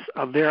leaves us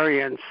a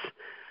variance.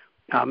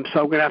 So I'm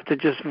going to have to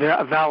just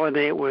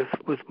validate with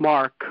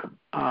Mark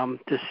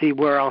to see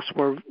where else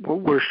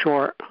we're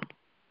short.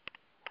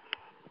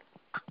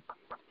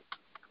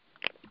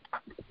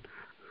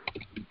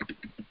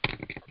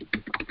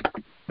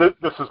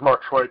 This is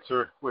Mark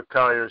Schweitzer with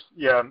Colliers.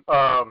 Yeah,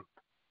 I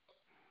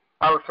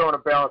was showing a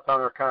balance on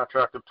their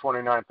contract of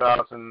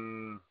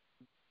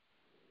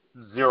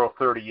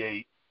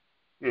 $29,038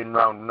 in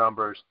round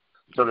numbers.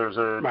 So there's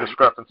a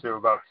discrepancy of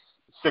about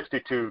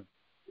 $62,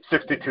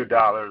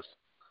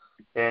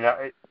 and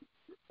I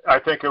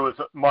think it was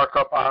a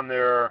markup on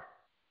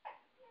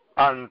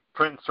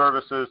print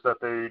services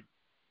that they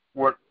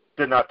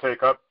did not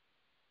take up.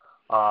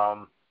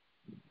 I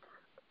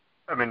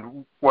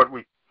mean, what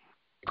we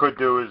could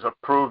do is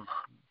approve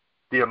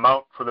the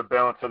amount for the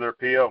balance of their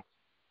PO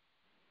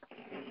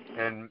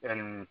and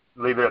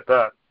leave it at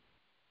that.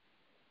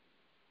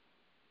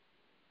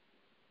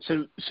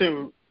 So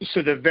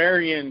the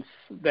variance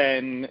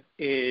then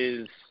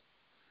is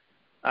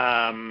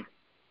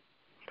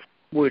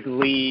would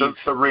leave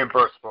the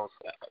reimbursables.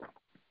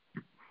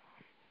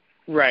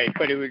 Right,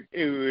 but it would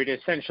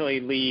essentially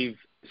leave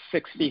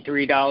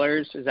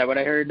 $63. Is that what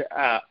I heard?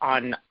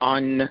 On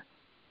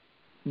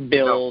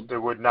unbilled. No,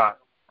 it would not.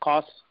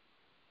 Costs?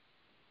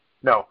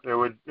 No, it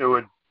would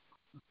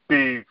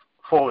be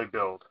fully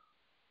billed.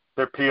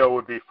 Their PO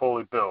would be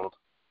fully billed.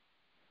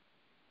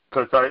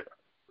 Because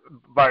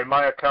by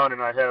my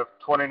accounting, I have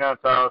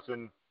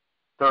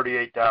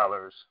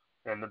 $29,038,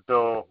 and the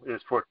bill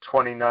is for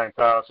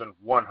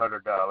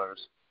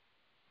 $29,100.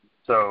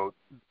 So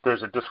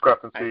there's a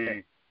discrepancy.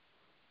 Okay.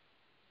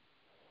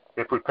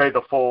 If we pay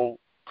the full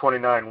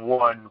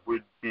 $29,100,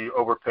 we'd be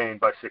overpaying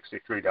by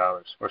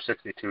 $63 or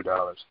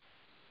 $62.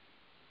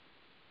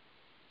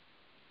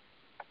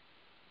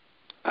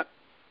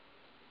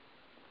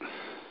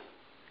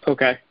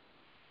 Okay.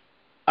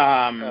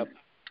 Another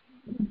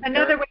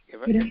way to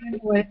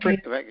handle it.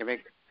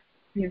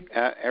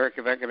 Eric,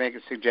 if I can make a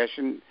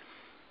suggestion.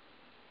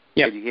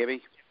 Yep. Can you hear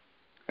me?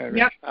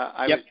 Yep.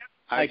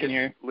 I can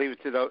hear. Leave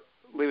it to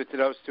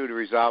those two to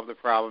resolve the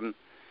problem,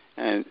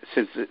 and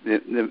since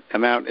the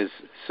amount is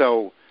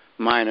so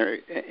minor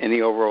in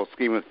the overall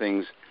scheme of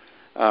things,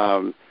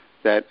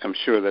 that I'm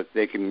sure that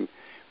they can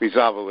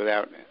resolve it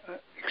without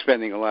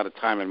expending a lot of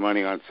time and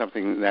money on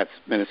something that's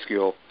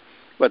minuscule.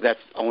 But that's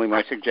only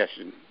my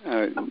suggestion.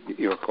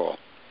 Your call.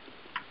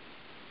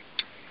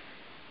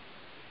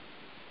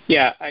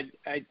 Yeah, I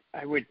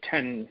would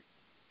tend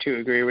to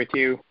agree with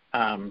you,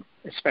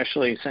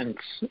 especially since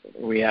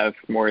we have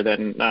more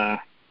than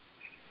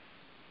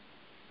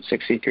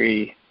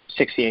 $68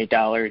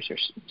 or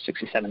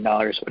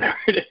 $67, whatever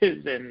it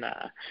is, in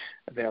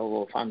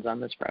available funds on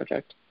this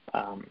project.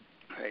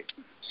 Right.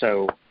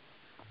 So,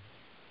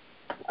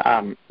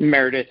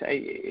 Meredith,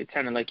 it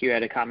sounded like you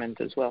had a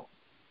comment as well.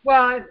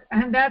 Well,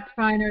 and that's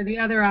fine. Or the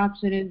other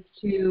option is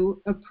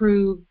to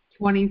approve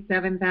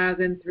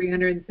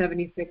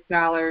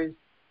 $27,376,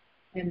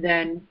 and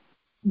then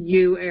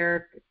you,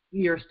 Eric,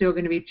 you're still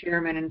going to be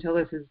chairman until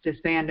this is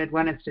disbanded.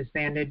 When it's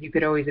disbanded, you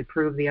could always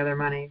approve the other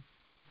money.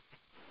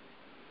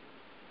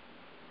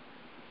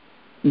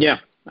 Yeah,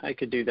 I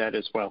could do that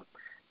as well.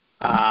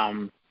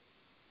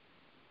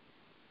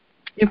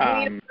 If we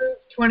approve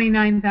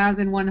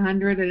 $29,100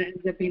 and it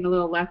ends up being a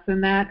little less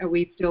than that, are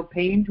we still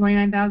paying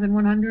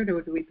 $29,100,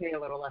 or do we pay a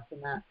little less than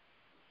that?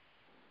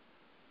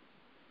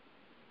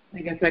 I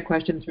guess that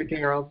question's for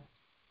Gerald.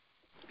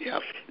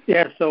 Yep.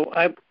 Yeah. So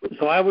I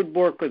would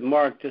work with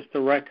Mark just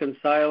to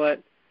reconcile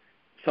it.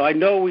 So I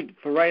know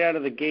for right out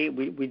of the gate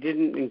we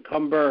didn't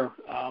encumber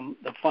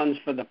the funds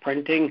for the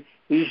printing.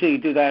 We usually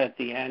do that at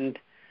the end.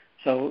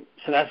 So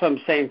that's what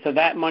I'm saying. So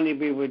that money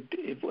we would,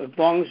 as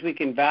long as we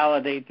can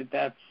validate that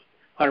that's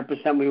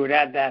 100%, we would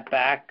add that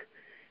back.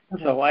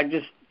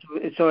 Okay.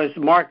 So as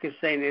Mark is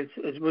saying,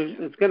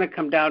 it's going to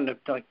come down to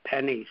like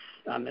pennies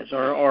on this,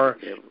 or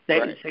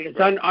it's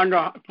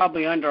under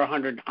probably under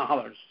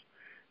 $100.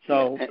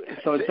 So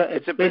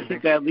it's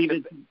basically leave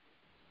it.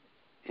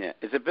 Yeah,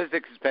 it's a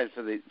business expense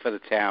for the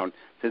town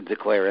to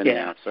declare in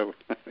now. So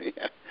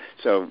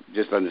so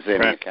just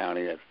understanding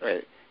accounting, that's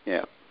right.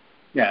 Yeah.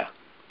 Yeah.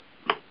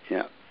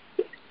 Yeah.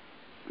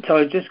 So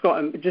it's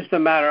just a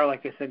matter,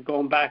 like I said,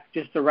 going back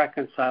just to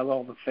reconcile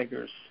all the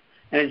figures.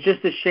 And it's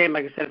just a shame,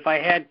 like I said,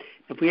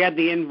 if we had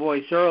the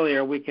invoice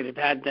earlier, we could have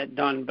had that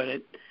done,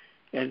 but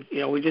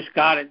we just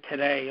got it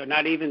today, or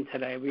not even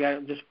today. We got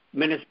it just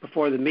minutes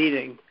before the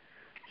meeting,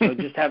 so it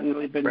just haven't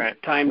really been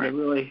time to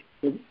really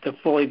to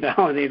fully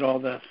validate all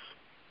this.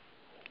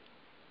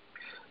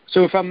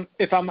 So if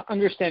I'm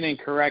understanding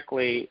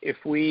correctly, if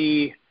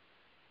we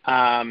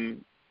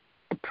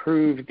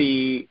approve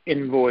the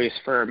invoice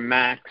for a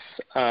max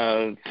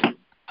of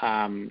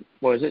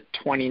what was it,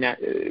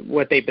 29?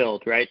 What they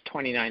billed, right?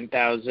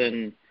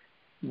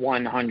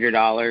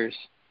 $29,100.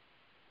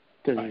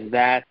 Does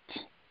that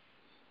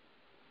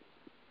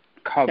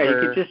cover? Yeah, you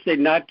could just say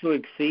not to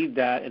exceed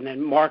that, and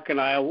then Mark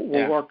and I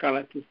will work on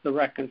it just to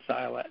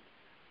reconcile it.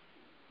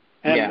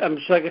 And I'm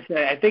sure, like I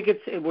said, I think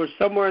we're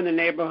somewhere in the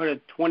neighborhood of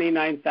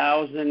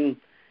 29,000,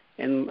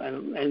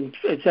 and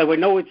so we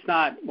know it's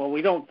not. Well,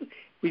 we don't.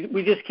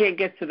 We just can't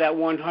get to that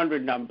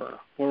 100 number.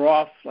 We're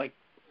off like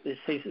they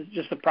say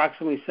just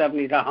approximately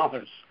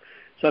 $70.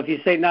 So if you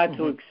say not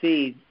to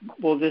exceed,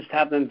 we'll just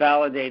have them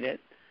validate it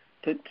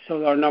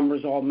so our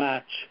numbers all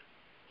match.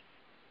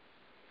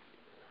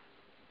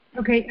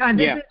 Okay,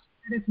 this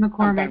is McCormick.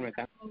 I'm fine with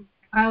that.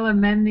 I'll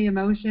amend the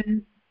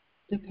motion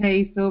to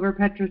pay Silver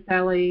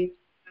Petroselli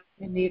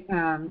in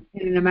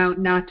an amount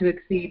not to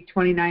exceed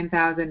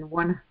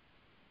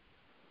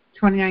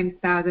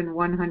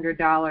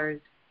 $29,100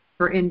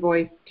 for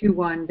invoice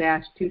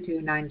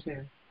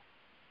 21-2292.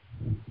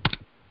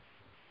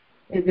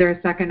 Is there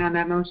a second on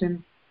that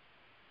motion?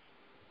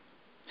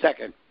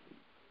 Second.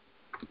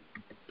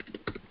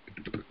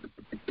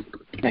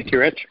 Thank you,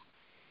 Rich.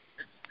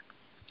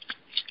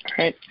 All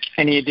right.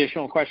 Any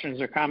additional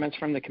questions or comments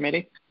from the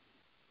committee?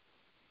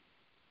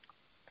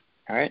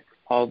 All right.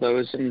 All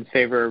those in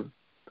favor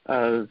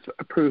of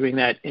approving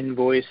that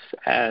invoice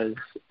as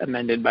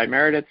amended by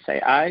Meredith, say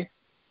aye.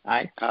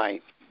 Aye. Aye.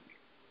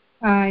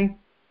 Aye.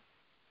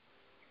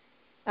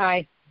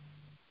 Aye.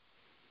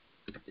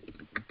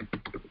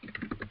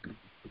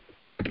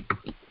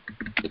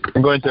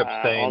 I'm going to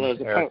abstain. All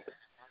those opposed?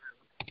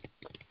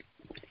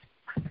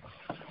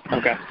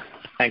 Okay.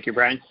 Thank you,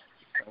 Brian.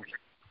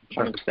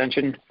 One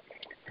abstention.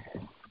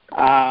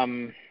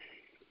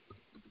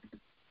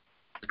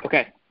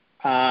 Okay.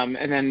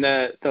 And then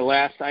the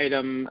last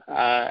item,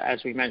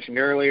 as we mentioned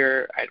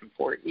earlier, item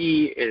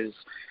 4E, is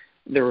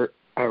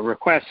a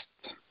request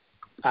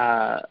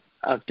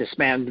of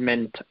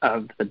disbandment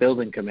of the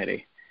building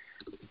committee.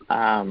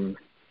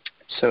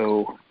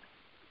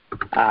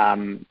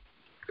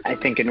 I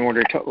think in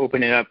order to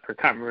open it up for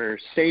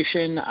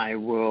conversation, I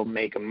will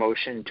make a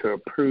motion to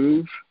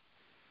approve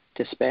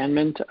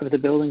disbandment of the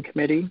building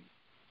committee.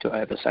 Do I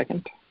have a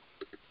second?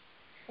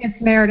 It's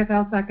Meredith.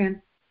 I'll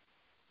second.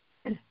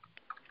 All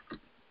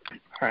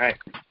right.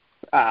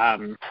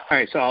 All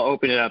right. So I'll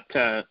open it up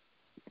to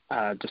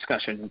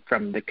discussion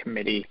from the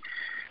committee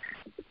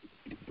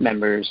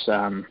members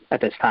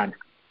at this time.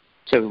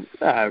 So,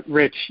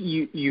 Rich,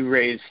 you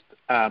raised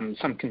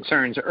some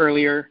concerns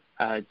earlier.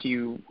 Do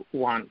you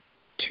want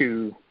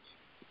to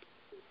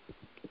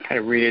kind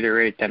of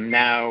reiterate them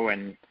now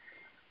and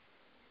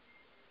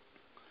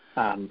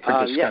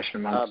for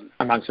discussion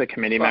amongst the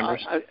committee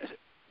members?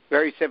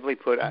 Very simply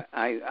put,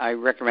 I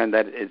recommend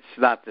that it's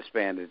not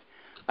disbanded.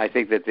 I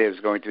think that there's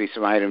going to be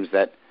some items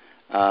that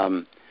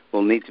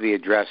will need to be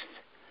addressed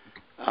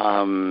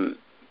in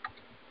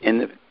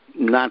the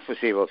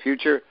non-foreseeable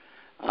future,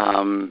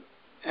 and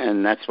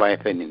that's my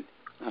opinion.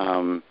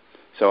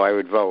 So I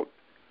would vote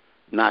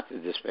not to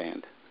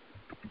disband.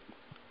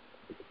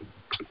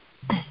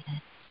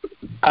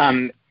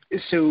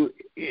 So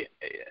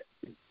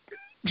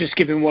just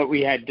given what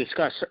we had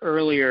discussed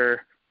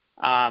earlier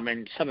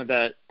and some of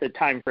the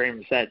time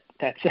frames that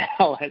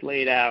Sal had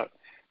laid out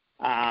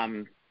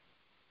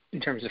in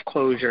terms of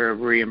closure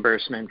of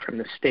reimbursement from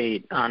the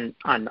state on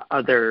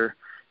other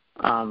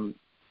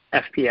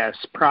FPS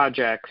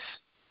projects,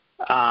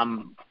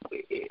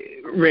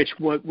 Rich,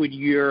 what would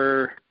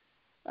your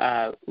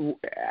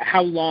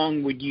how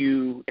long would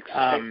you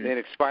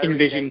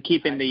envision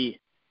keeping the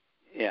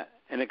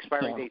an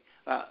expiring date?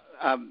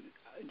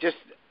 Just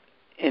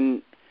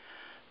in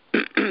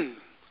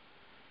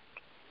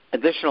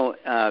additional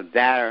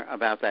data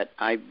about that,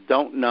 I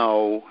don't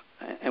know,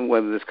 and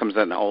whether this comes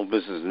out in old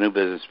business or new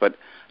business, but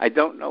I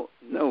don't know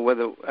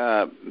whether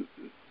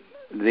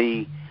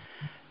the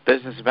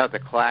business about the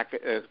plaque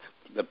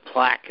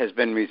has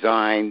been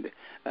resigned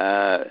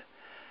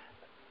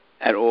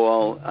at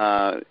all.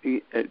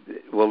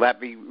 Will that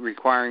be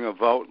requiring a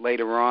vote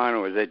later on,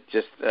 or is it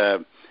just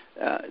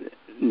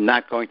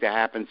not going to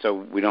happen, so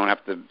we don't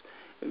have to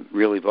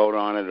really vote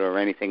on it or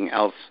anything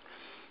else?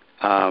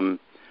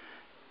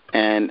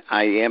 And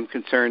I am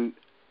concerned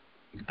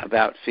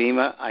about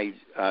FEMA. I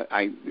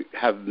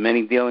have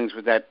many dealings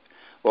with that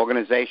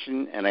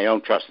organization, and I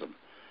don't trust them.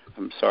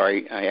 I'm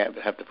sorry, I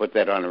have to put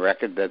that on the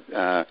record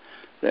that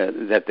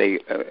they.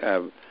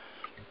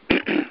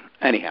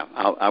 Anyhow,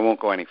 I won't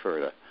go any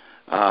further.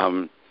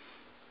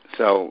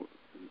 So,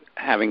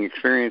 having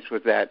experience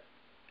with that,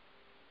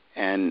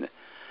 and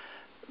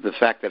the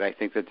fact that I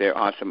think that there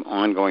are some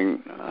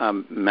ongoing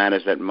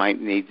matters that might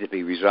need to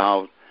be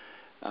resolved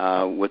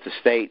with the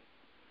state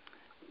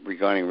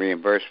regarding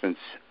reimbursements,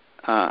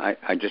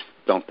 I just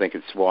don't think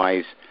it's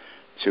wise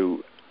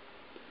to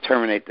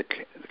terminate the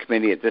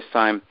committee at this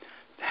time,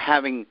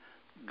 having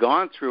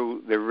gone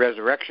through the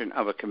resurrection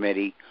of a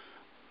committee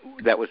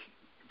that was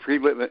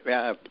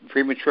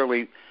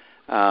prematurely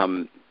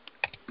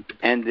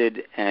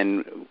ended,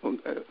 and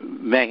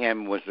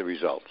mayhem was the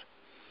result.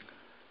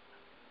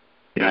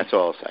 That's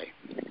all I'll say.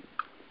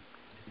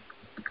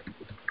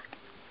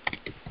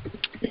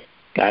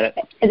 Got it.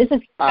 This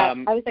is. I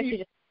was actually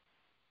just.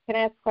 Can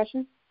I ask a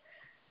question?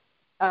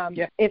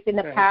 Yeah. If in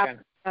the past,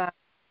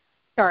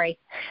 sorry,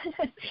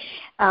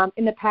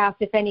 in the past,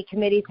 if any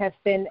committees have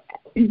been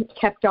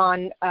kept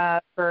on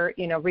for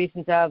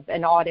reasons of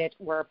an audit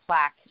or a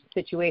plaque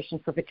situation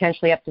for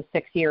potentially up to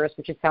 6 years,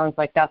 which it sounds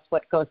like that's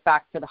what goes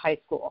back to the high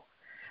school.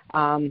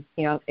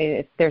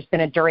 If there's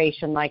been a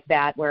duration like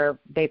that where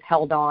they've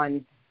held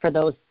on for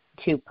those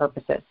two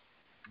purposes.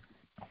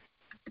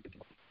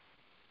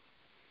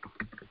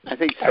 I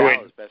think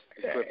Sal is best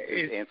equipped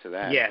to answer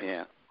that.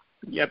 Yeah.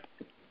 Yep.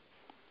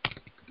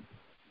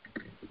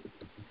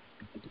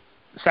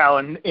 Sal,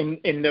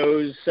 in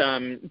those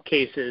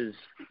cases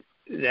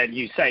that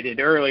you cited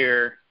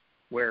earlier,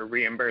 where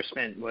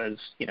reimbursement was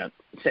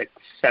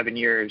 6-7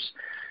 years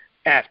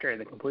after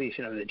the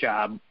completion of the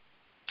job,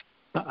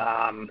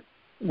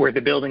 were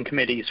the building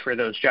committees for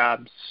those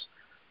jobs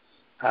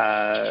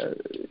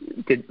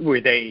did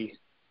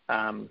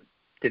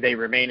they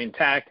remain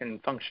intact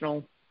and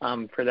functional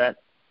for that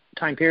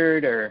time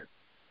period, or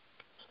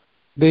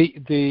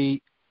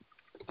the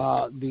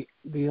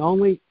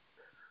only,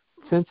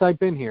 since I've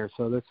been here,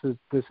 so this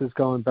is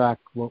going back,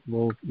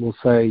 we'll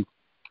say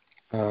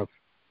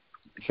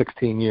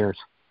 16 years.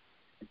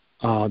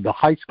 The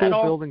high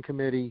school building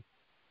committee,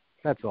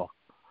 that's all.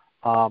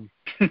 The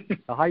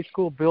high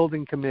school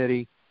building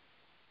committee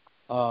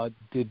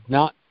did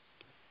not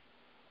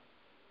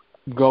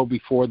go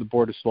before the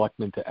Board of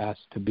Selectmen to ask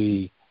to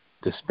be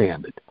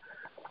disbanded.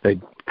 They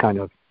kind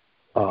of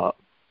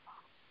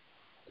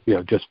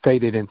just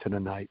faded into the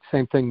night.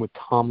 Same thing with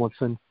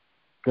Tomlinson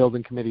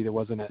Building Committee. There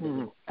wasn't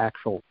an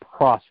actual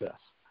process.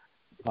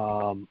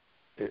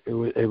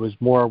 It was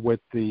more with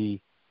the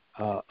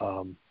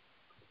I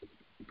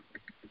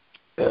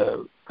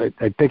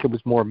think it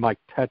was more Mike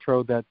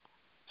Tetro that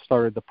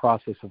started the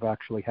process of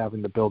actually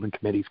having the building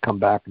committees come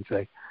back and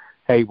say,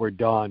 hey, we're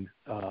done,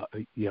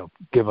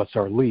 give us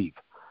our leave.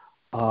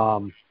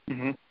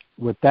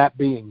 With that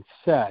being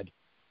said,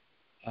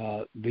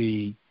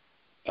 the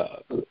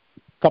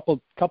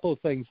couple of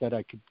things that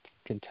I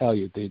can tell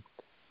you.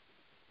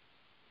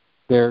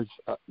 There's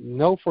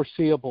no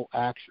foreseeable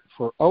action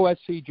for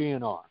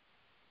OSCGNR.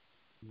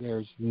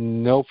 There's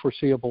no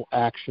foreseeable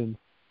action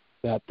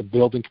that the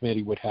building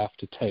committee would have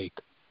to take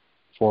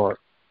for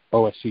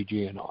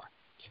OSCGNR.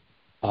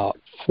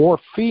 For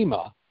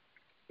FEMA,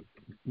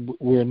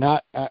 we're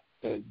not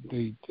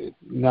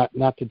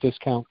not to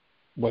discount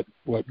what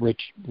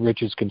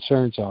Rich's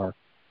concerns are,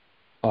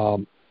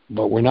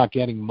 but we're not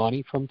getting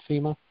money from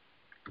FEMA.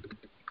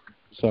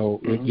 So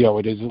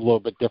it is a little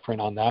bit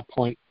different on that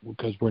point,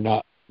 because we're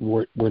not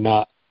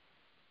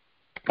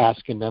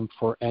asking them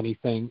for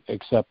anything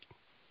except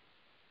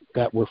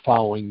that we're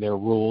following their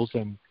rules,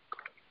 and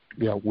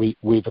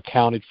we've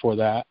accounted for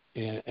that,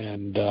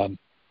 and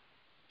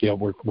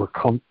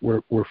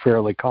we're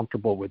fairly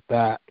comfortable with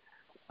that.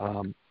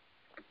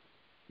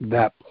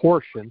 That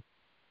portion,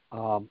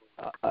 an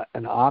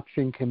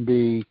option can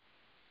be,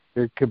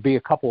 there could be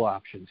a couple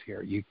options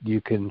here.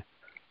 You can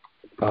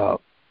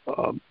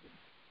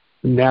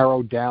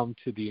narrow down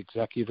to the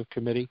executive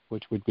committee,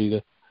 which would be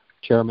the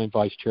chairman,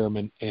 vice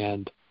chairman,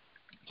 and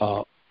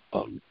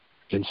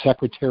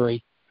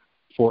secretary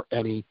for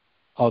any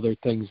other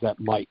things that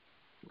might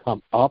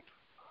come up.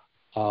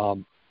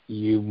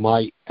 You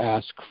might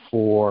ask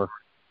for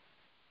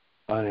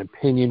an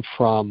opinion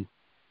from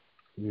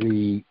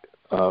the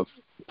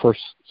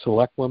First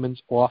Select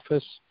Women's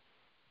office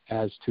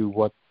as to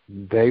what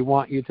they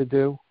want you to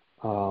do.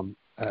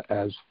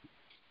 As,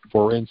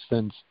 for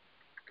instance,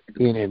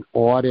 in an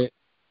audit,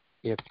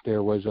 if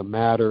there was a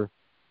matter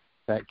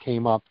that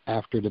came up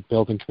after the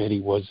building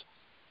committee was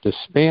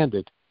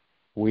disbanded,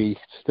 we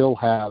still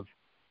have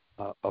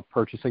a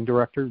purchasing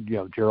director.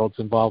 Gerald's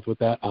involved with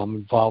that. I'm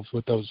involved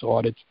with those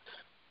audits.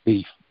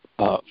 The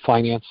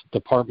finance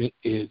department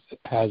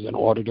has an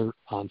auditor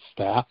on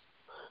staff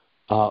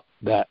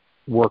that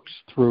works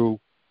through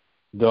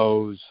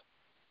those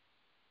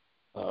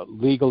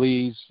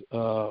legalese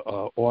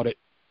audit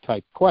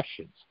type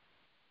questions.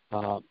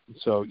 So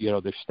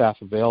there's staff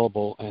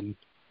available, and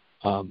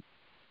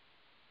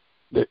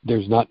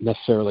there's not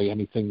necessarily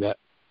anything that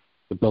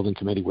the building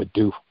committee would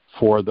do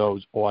for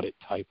those audit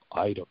type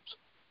items.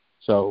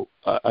 So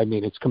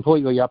it's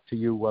completely up to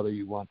you whether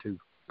you want to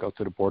go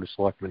to the Board of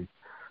Selectmen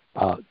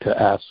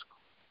to ask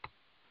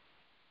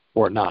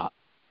or not,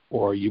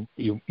 or you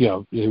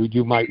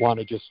might want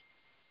to just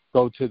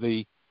go to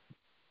the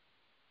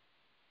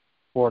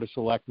Board of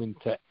Selectmen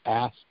to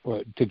ask,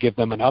 or to give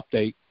them an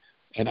update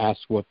and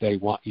ask what they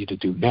want you to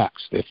do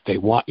next. If they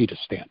want you to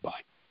stand by,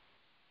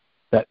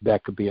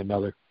 that could be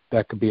another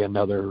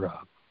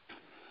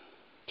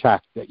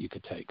tack that you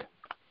could take.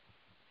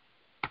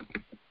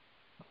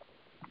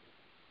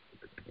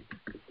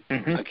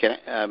 Okay,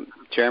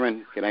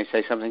 Chairman, can I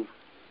say something?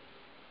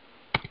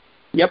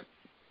 Yep.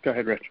 Go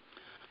ahead, Rich.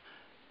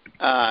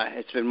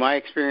 It's been my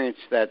experience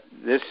that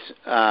this,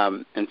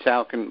 and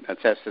Sal can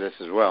attest to this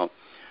as well,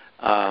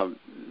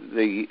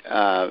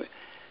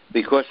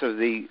 because of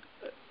the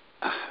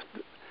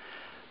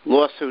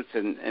lawsuits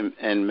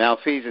and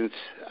malfeasance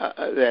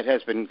that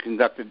has been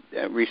conducted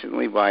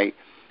recently by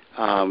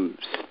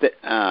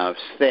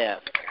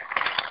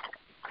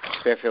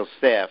Fairfield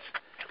staff,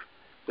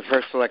 the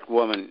First Select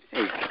Woman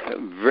is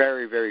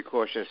very, very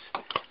cautious,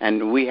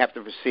 and we have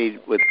to proceed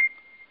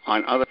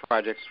on other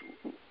projects,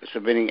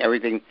 submitting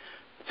everything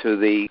to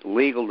the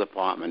legal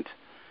department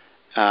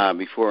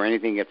before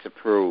anything gets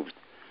approved.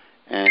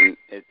 And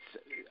it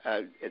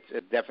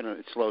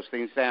definitely slows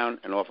things down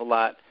an awful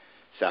lot.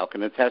 Sal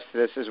can attest to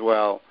this as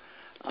well.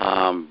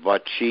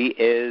 But she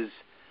is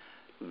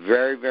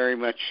very, very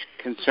much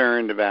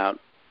concerned about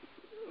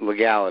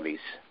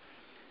legalities.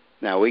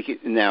 Now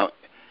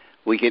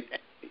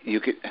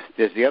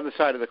There's the other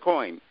side of the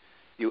coin.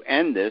 You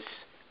end this,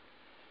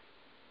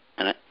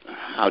 and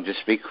I'll just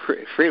speak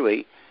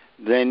freely.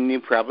 Then you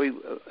probably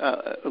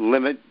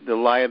limit the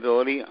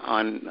liability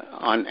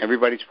on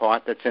everybody's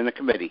part that's in the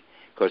committee,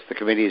 because the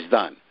committee is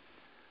done.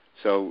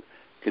 So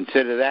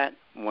consider that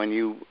when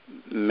you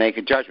make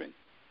a judgment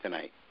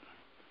tonight.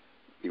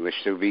 You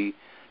wish to be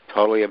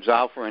totally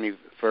absolved for any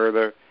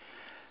further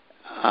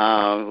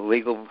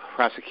legal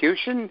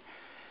prosecution,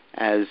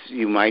 as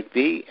you might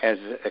be as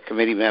a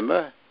committee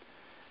member,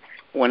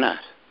 or not.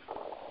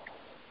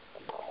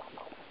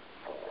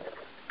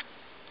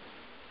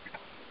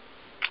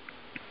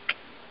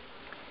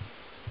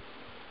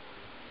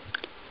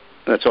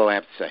 That's all I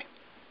have to say.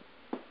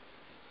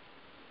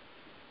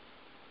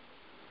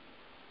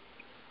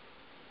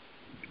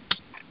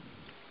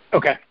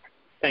 Okay.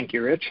 Thank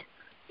you, Rich.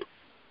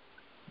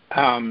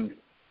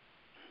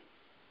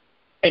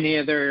 Any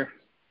other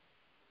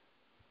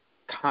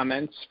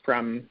comments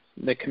from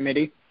the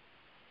committee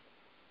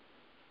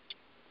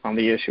on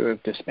the issue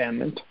of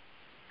disbandment?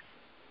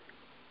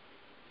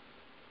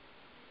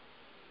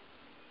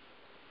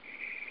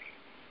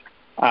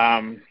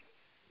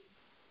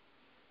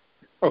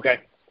 Okay.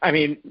 I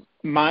mean,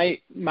 my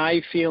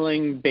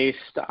feeling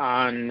based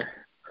on,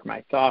 or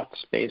my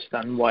thoughts based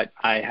on what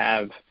I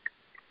have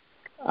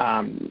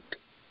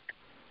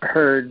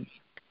heard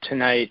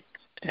tonight,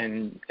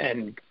 and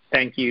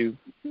thank you,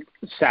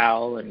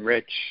 Sal and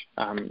Rich,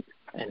 and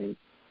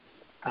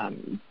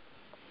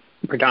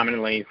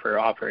predominantly for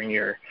offering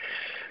your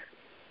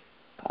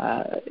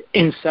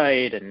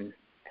insight and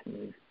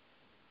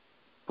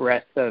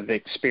breadth of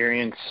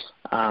experience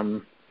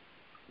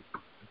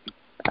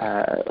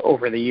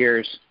over the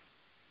years.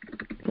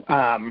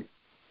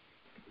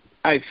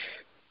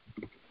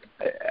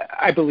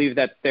 I believe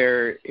that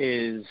there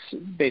is,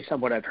 based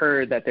on what I've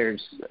heard, that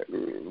there's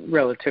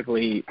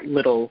relatively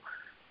little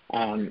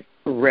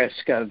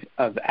risk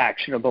of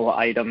actionable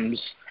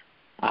items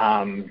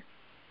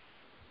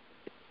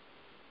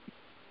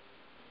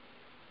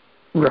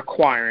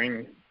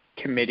requiring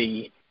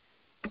committee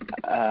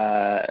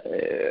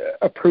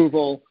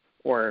approval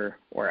or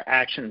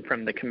action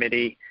from the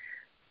committee,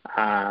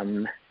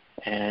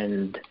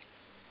 and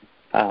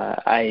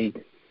I,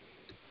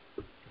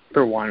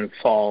 for one,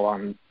 fall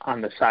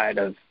on the side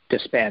of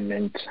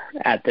disbandment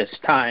at this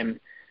time,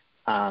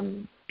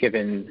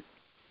 given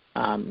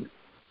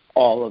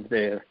all of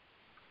the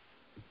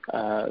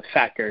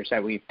factors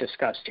that we've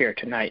discussed here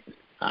tonight.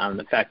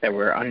 The fact that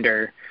we're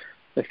under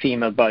the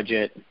FEMA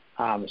budget,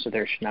 so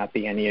there should not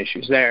be any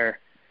issues there.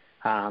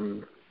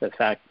 The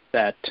fact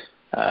that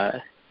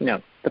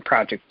the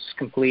project is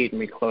complete and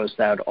we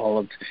closed out all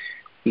of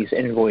these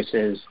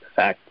invoices. The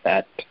fact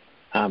that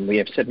we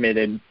have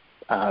submitted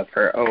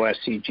for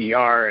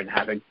OSCGR and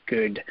have a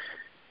good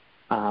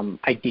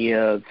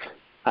idea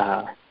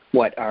of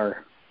what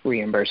our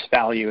reimbursed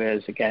value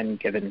is. Again,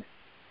 given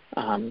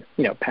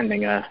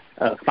pending a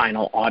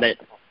final audit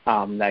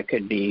that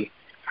could be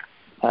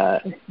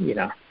as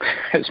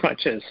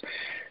much as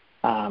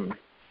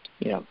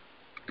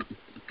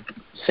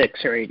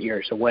 6 or 8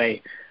 years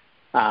away.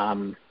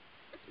 I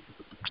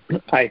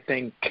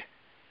think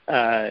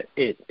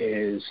it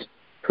is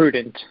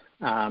prudent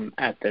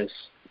at this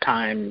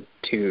time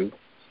to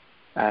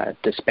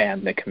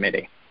disband the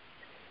committee.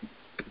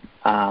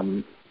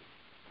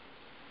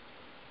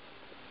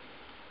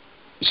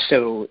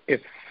 So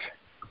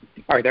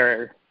are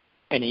there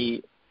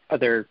any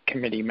other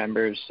committee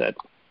members that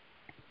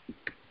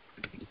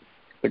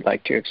would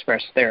like to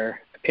express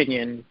their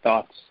opinion,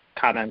 thoughts,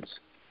 comments?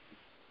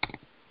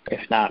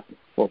 If not,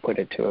 we'll put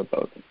it to a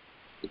vote.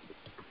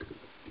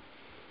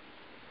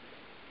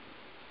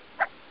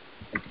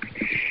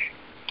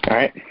 All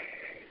right.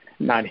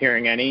 Not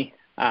hearing any.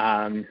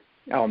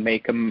 I'll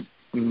make a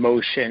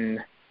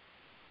motion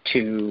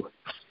to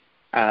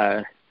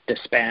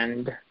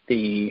disband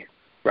the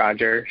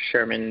Roger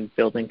Sherman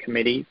Building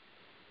Committee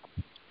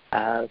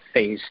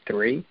Phase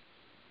 3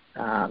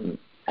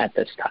 at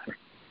this time.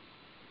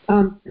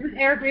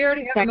 Eric, we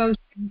already have a motion.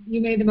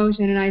 You made the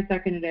motion and I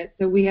seconded it,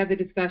 so we had the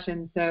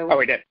discussion. So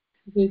we did.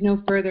 If there's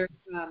no further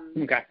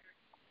okay.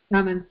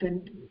 comments,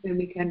 then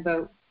we can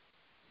vote.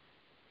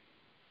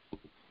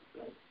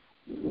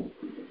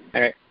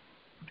 All right.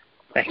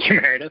 Thank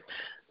you, Meredith.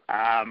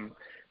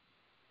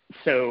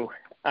 So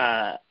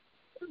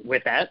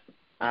with that,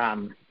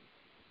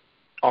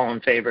 all in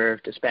favor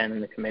of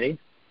disbanding the committee,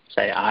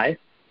 say aye.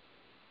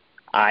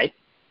 Aye.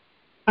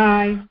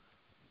 Aye.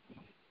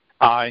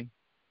 Aye.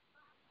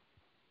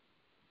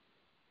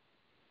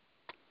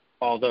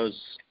 All those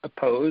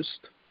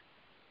opposed,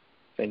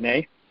 say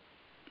nay.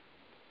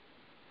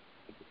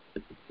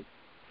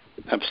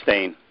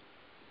 Abstain.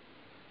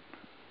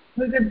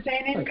 Who's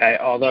abstaining? Okay,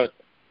 all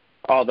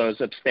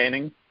those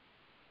abstaining.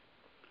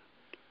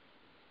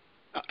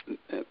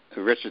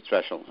 Richard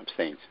Special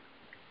abstains.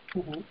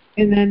 Okay.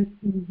 And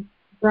then,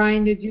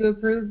 Brian, did you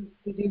approve?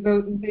 Did you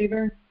vote in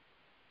favor?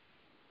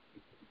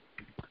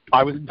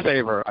 I was in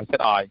favor. I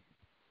said aye.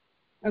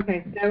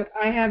 Okay, so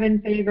I have in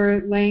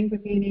favor Lang,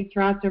 Papini,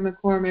 Strasser,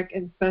 McCormick,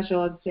 and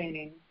special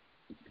abstaining.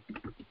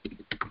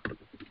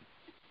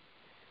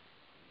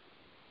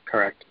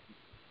 Correct.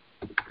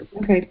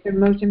 Okay, the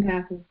motion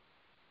passes.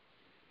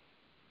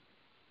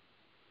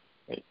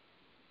 Great.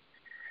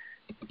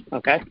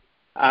 Okay.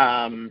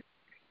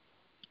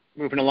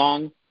 Moving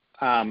along.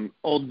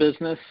 Old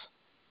business.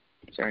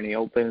 Is there any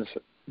old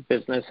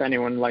business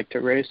anyone would like to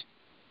raise?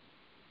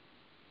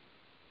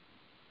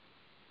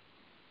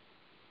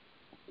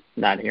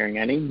 Not hearing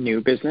any.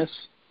 New business?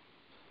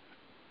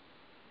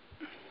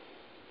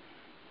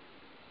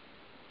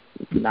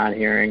 Not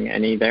hearing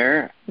any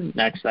there.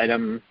 Next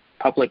item,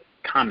 public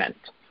comment.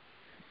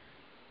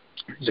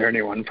 Is there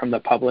anyone from the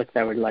public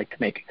that would like to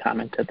make a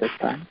comment at this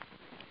time?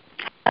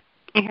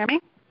 Can you hear me?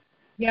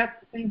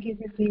 Yep, thank you,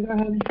 Christine. Go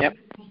ahead. Yep.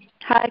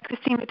 Hi,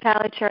 Christine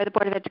Vitale, Chair of the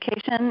Board of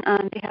Education.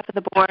 On behalf of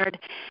the board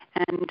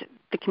and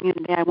the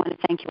community, I want to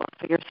thank you all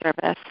for your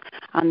service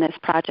on this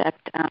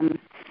project.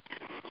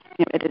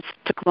 It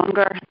took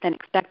longer than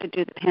expected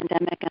due to the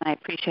pandemic, and I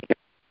appreciate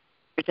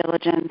your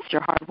diligence,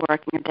 your hard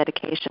work, and your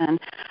dedication.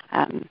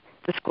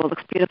 The school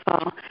looks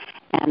beautiful,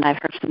 and I've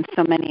heard from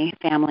so many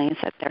families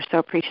that they're so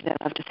appreciative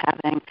of just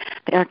having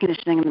the air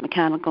conditioning and the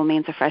mechanical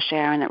means of fresh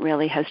air, and it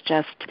really has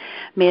just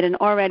made an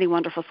already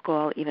wonderful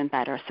school even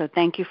better. So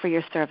thank you for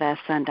your service,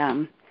 and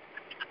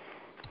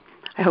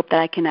I hope that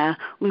I can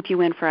loop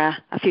you in for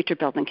a future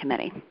building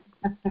committee.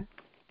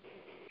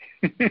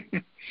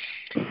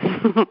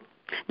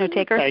 No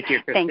takers? Thank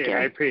you, Christine. Thank you.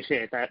 I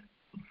appreciate that.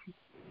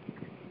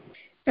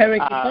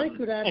 Eric, if I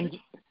could add...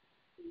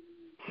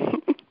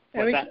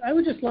 Eric, that? I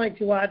would just like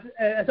to add,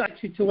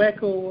 actually to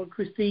echo what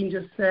Christine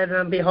just said,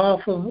 on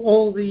behalf of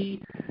all the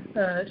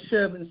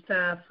Sherman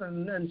staff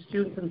and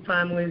students and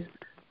families,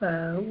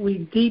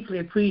 we deeply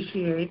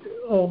appreciate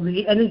all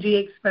the energy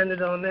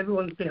expended on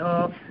everyone's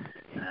behalf,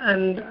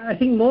 and I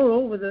think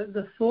moreover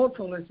the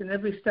thoughtfulness in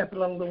every step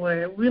along the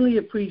way. I really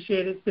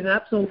appreciate it. It's been an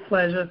absolute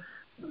pleasure.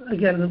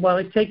 Again, while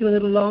it's taken a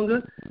little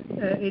longer,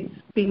 it's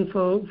been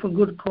for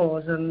good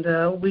cause, and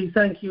we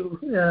thank you,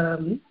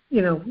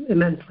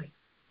 immensely.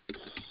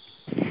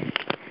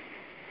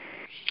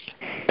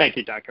 Thank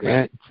you, Dr.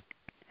 Brown.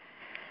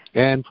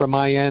 And from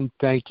my end,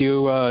 thank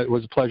you. It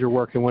was a pleasure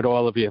working with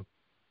all of you.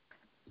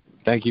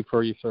 Thank you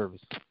for your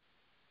service.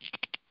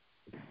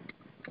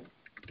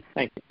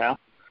 Thank you, Val.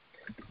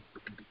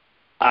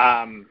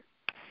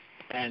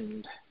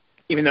 And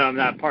even though I'm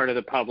not part of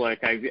the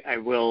public, I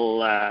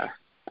will.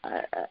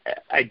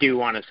 I do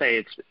want to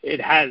say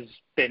it has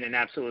been an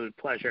absolute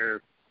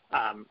pleasure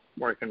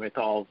working with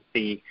all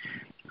the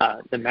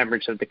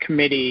members of the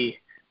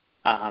committee,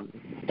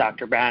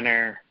 Dr.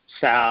 Banner,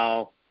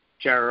 Sal,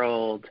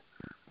 Gerald,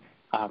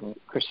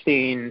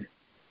 Christine,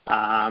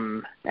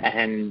 and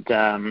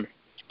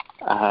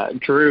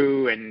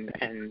Drew, and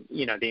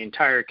the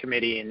entire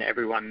committee and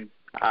everyone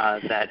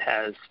that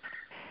has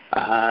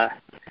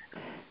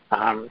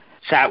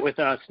sat with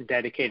us and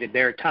dedicated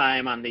their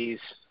time on these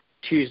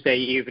Tuesday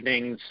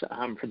evenings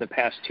for the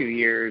past 2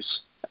 years.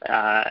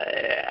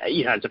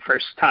 As a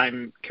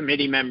first-time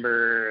committee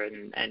member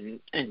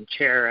and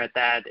chair at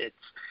that,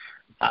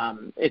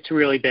 it's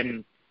really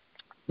been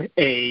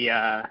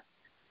a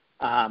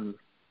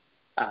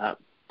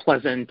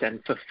pleasant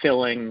and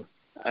fulfilling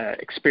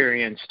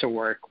experience to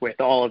work with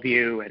all of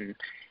you, and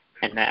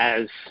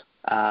as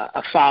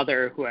a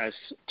father who has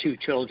 2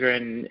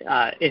 children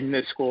in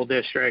the school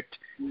district,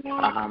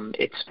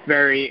 it's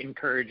very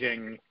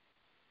encouraging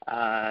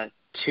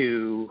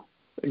to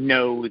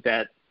know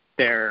that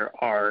there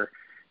are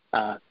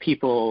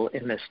people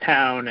in this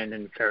town and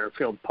in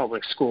Fairfield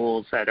Public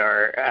Schools that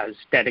are as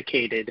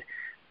dedicated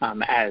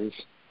as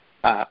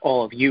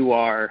all of you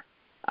are,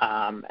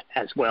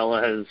 as well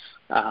as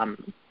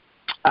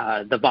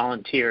the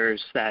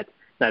volunteers that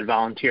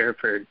volunteer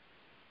for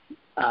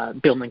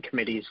building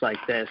committees like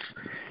this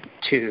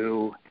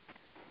to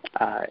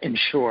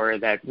ensure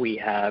that we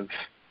have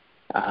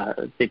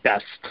the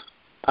best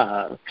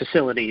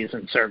facilities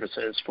and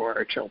services for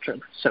our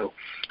children. So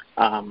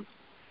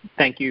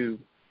thank you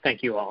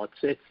all.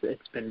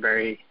 It's been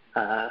very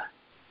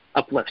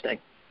uplifting.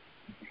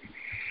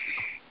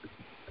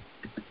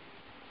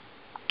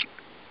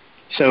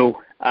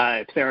 So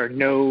if there are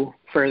no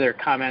further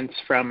comments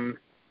from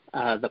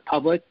the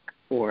public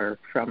or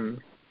from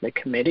the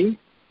committee,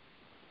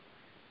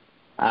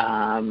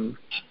 I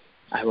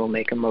will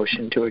make a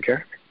motion to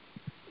adjourn.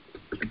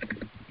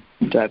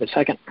 Do I have a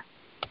second?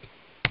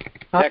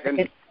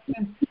 Second.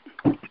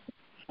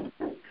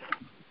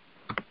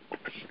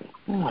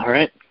 All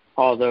right.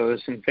 All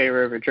those in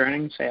favor of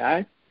adjourning, say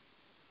aye.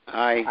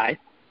 Aye. Aye.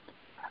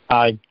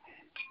 Aye.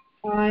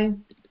 Aye.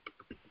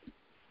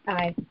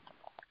 Aye.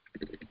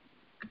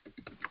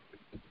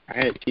 All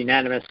right. It's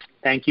unanimous.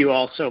 Thank you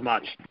all so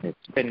much.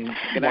 It's been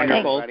Good night,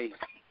 wonderful. everybody.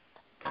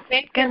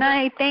 Good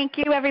night. Thank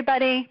you,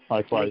 everybody.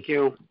 Likewise. Thank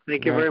you.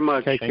 Thank you very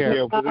much. Take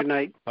care. Good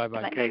night.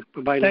 Bye-bye. Okay.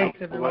 Bye-bye now. Thanks,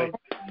 everyone.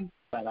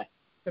 Bye-bye.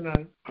 Good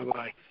night.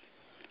 Bye-bye.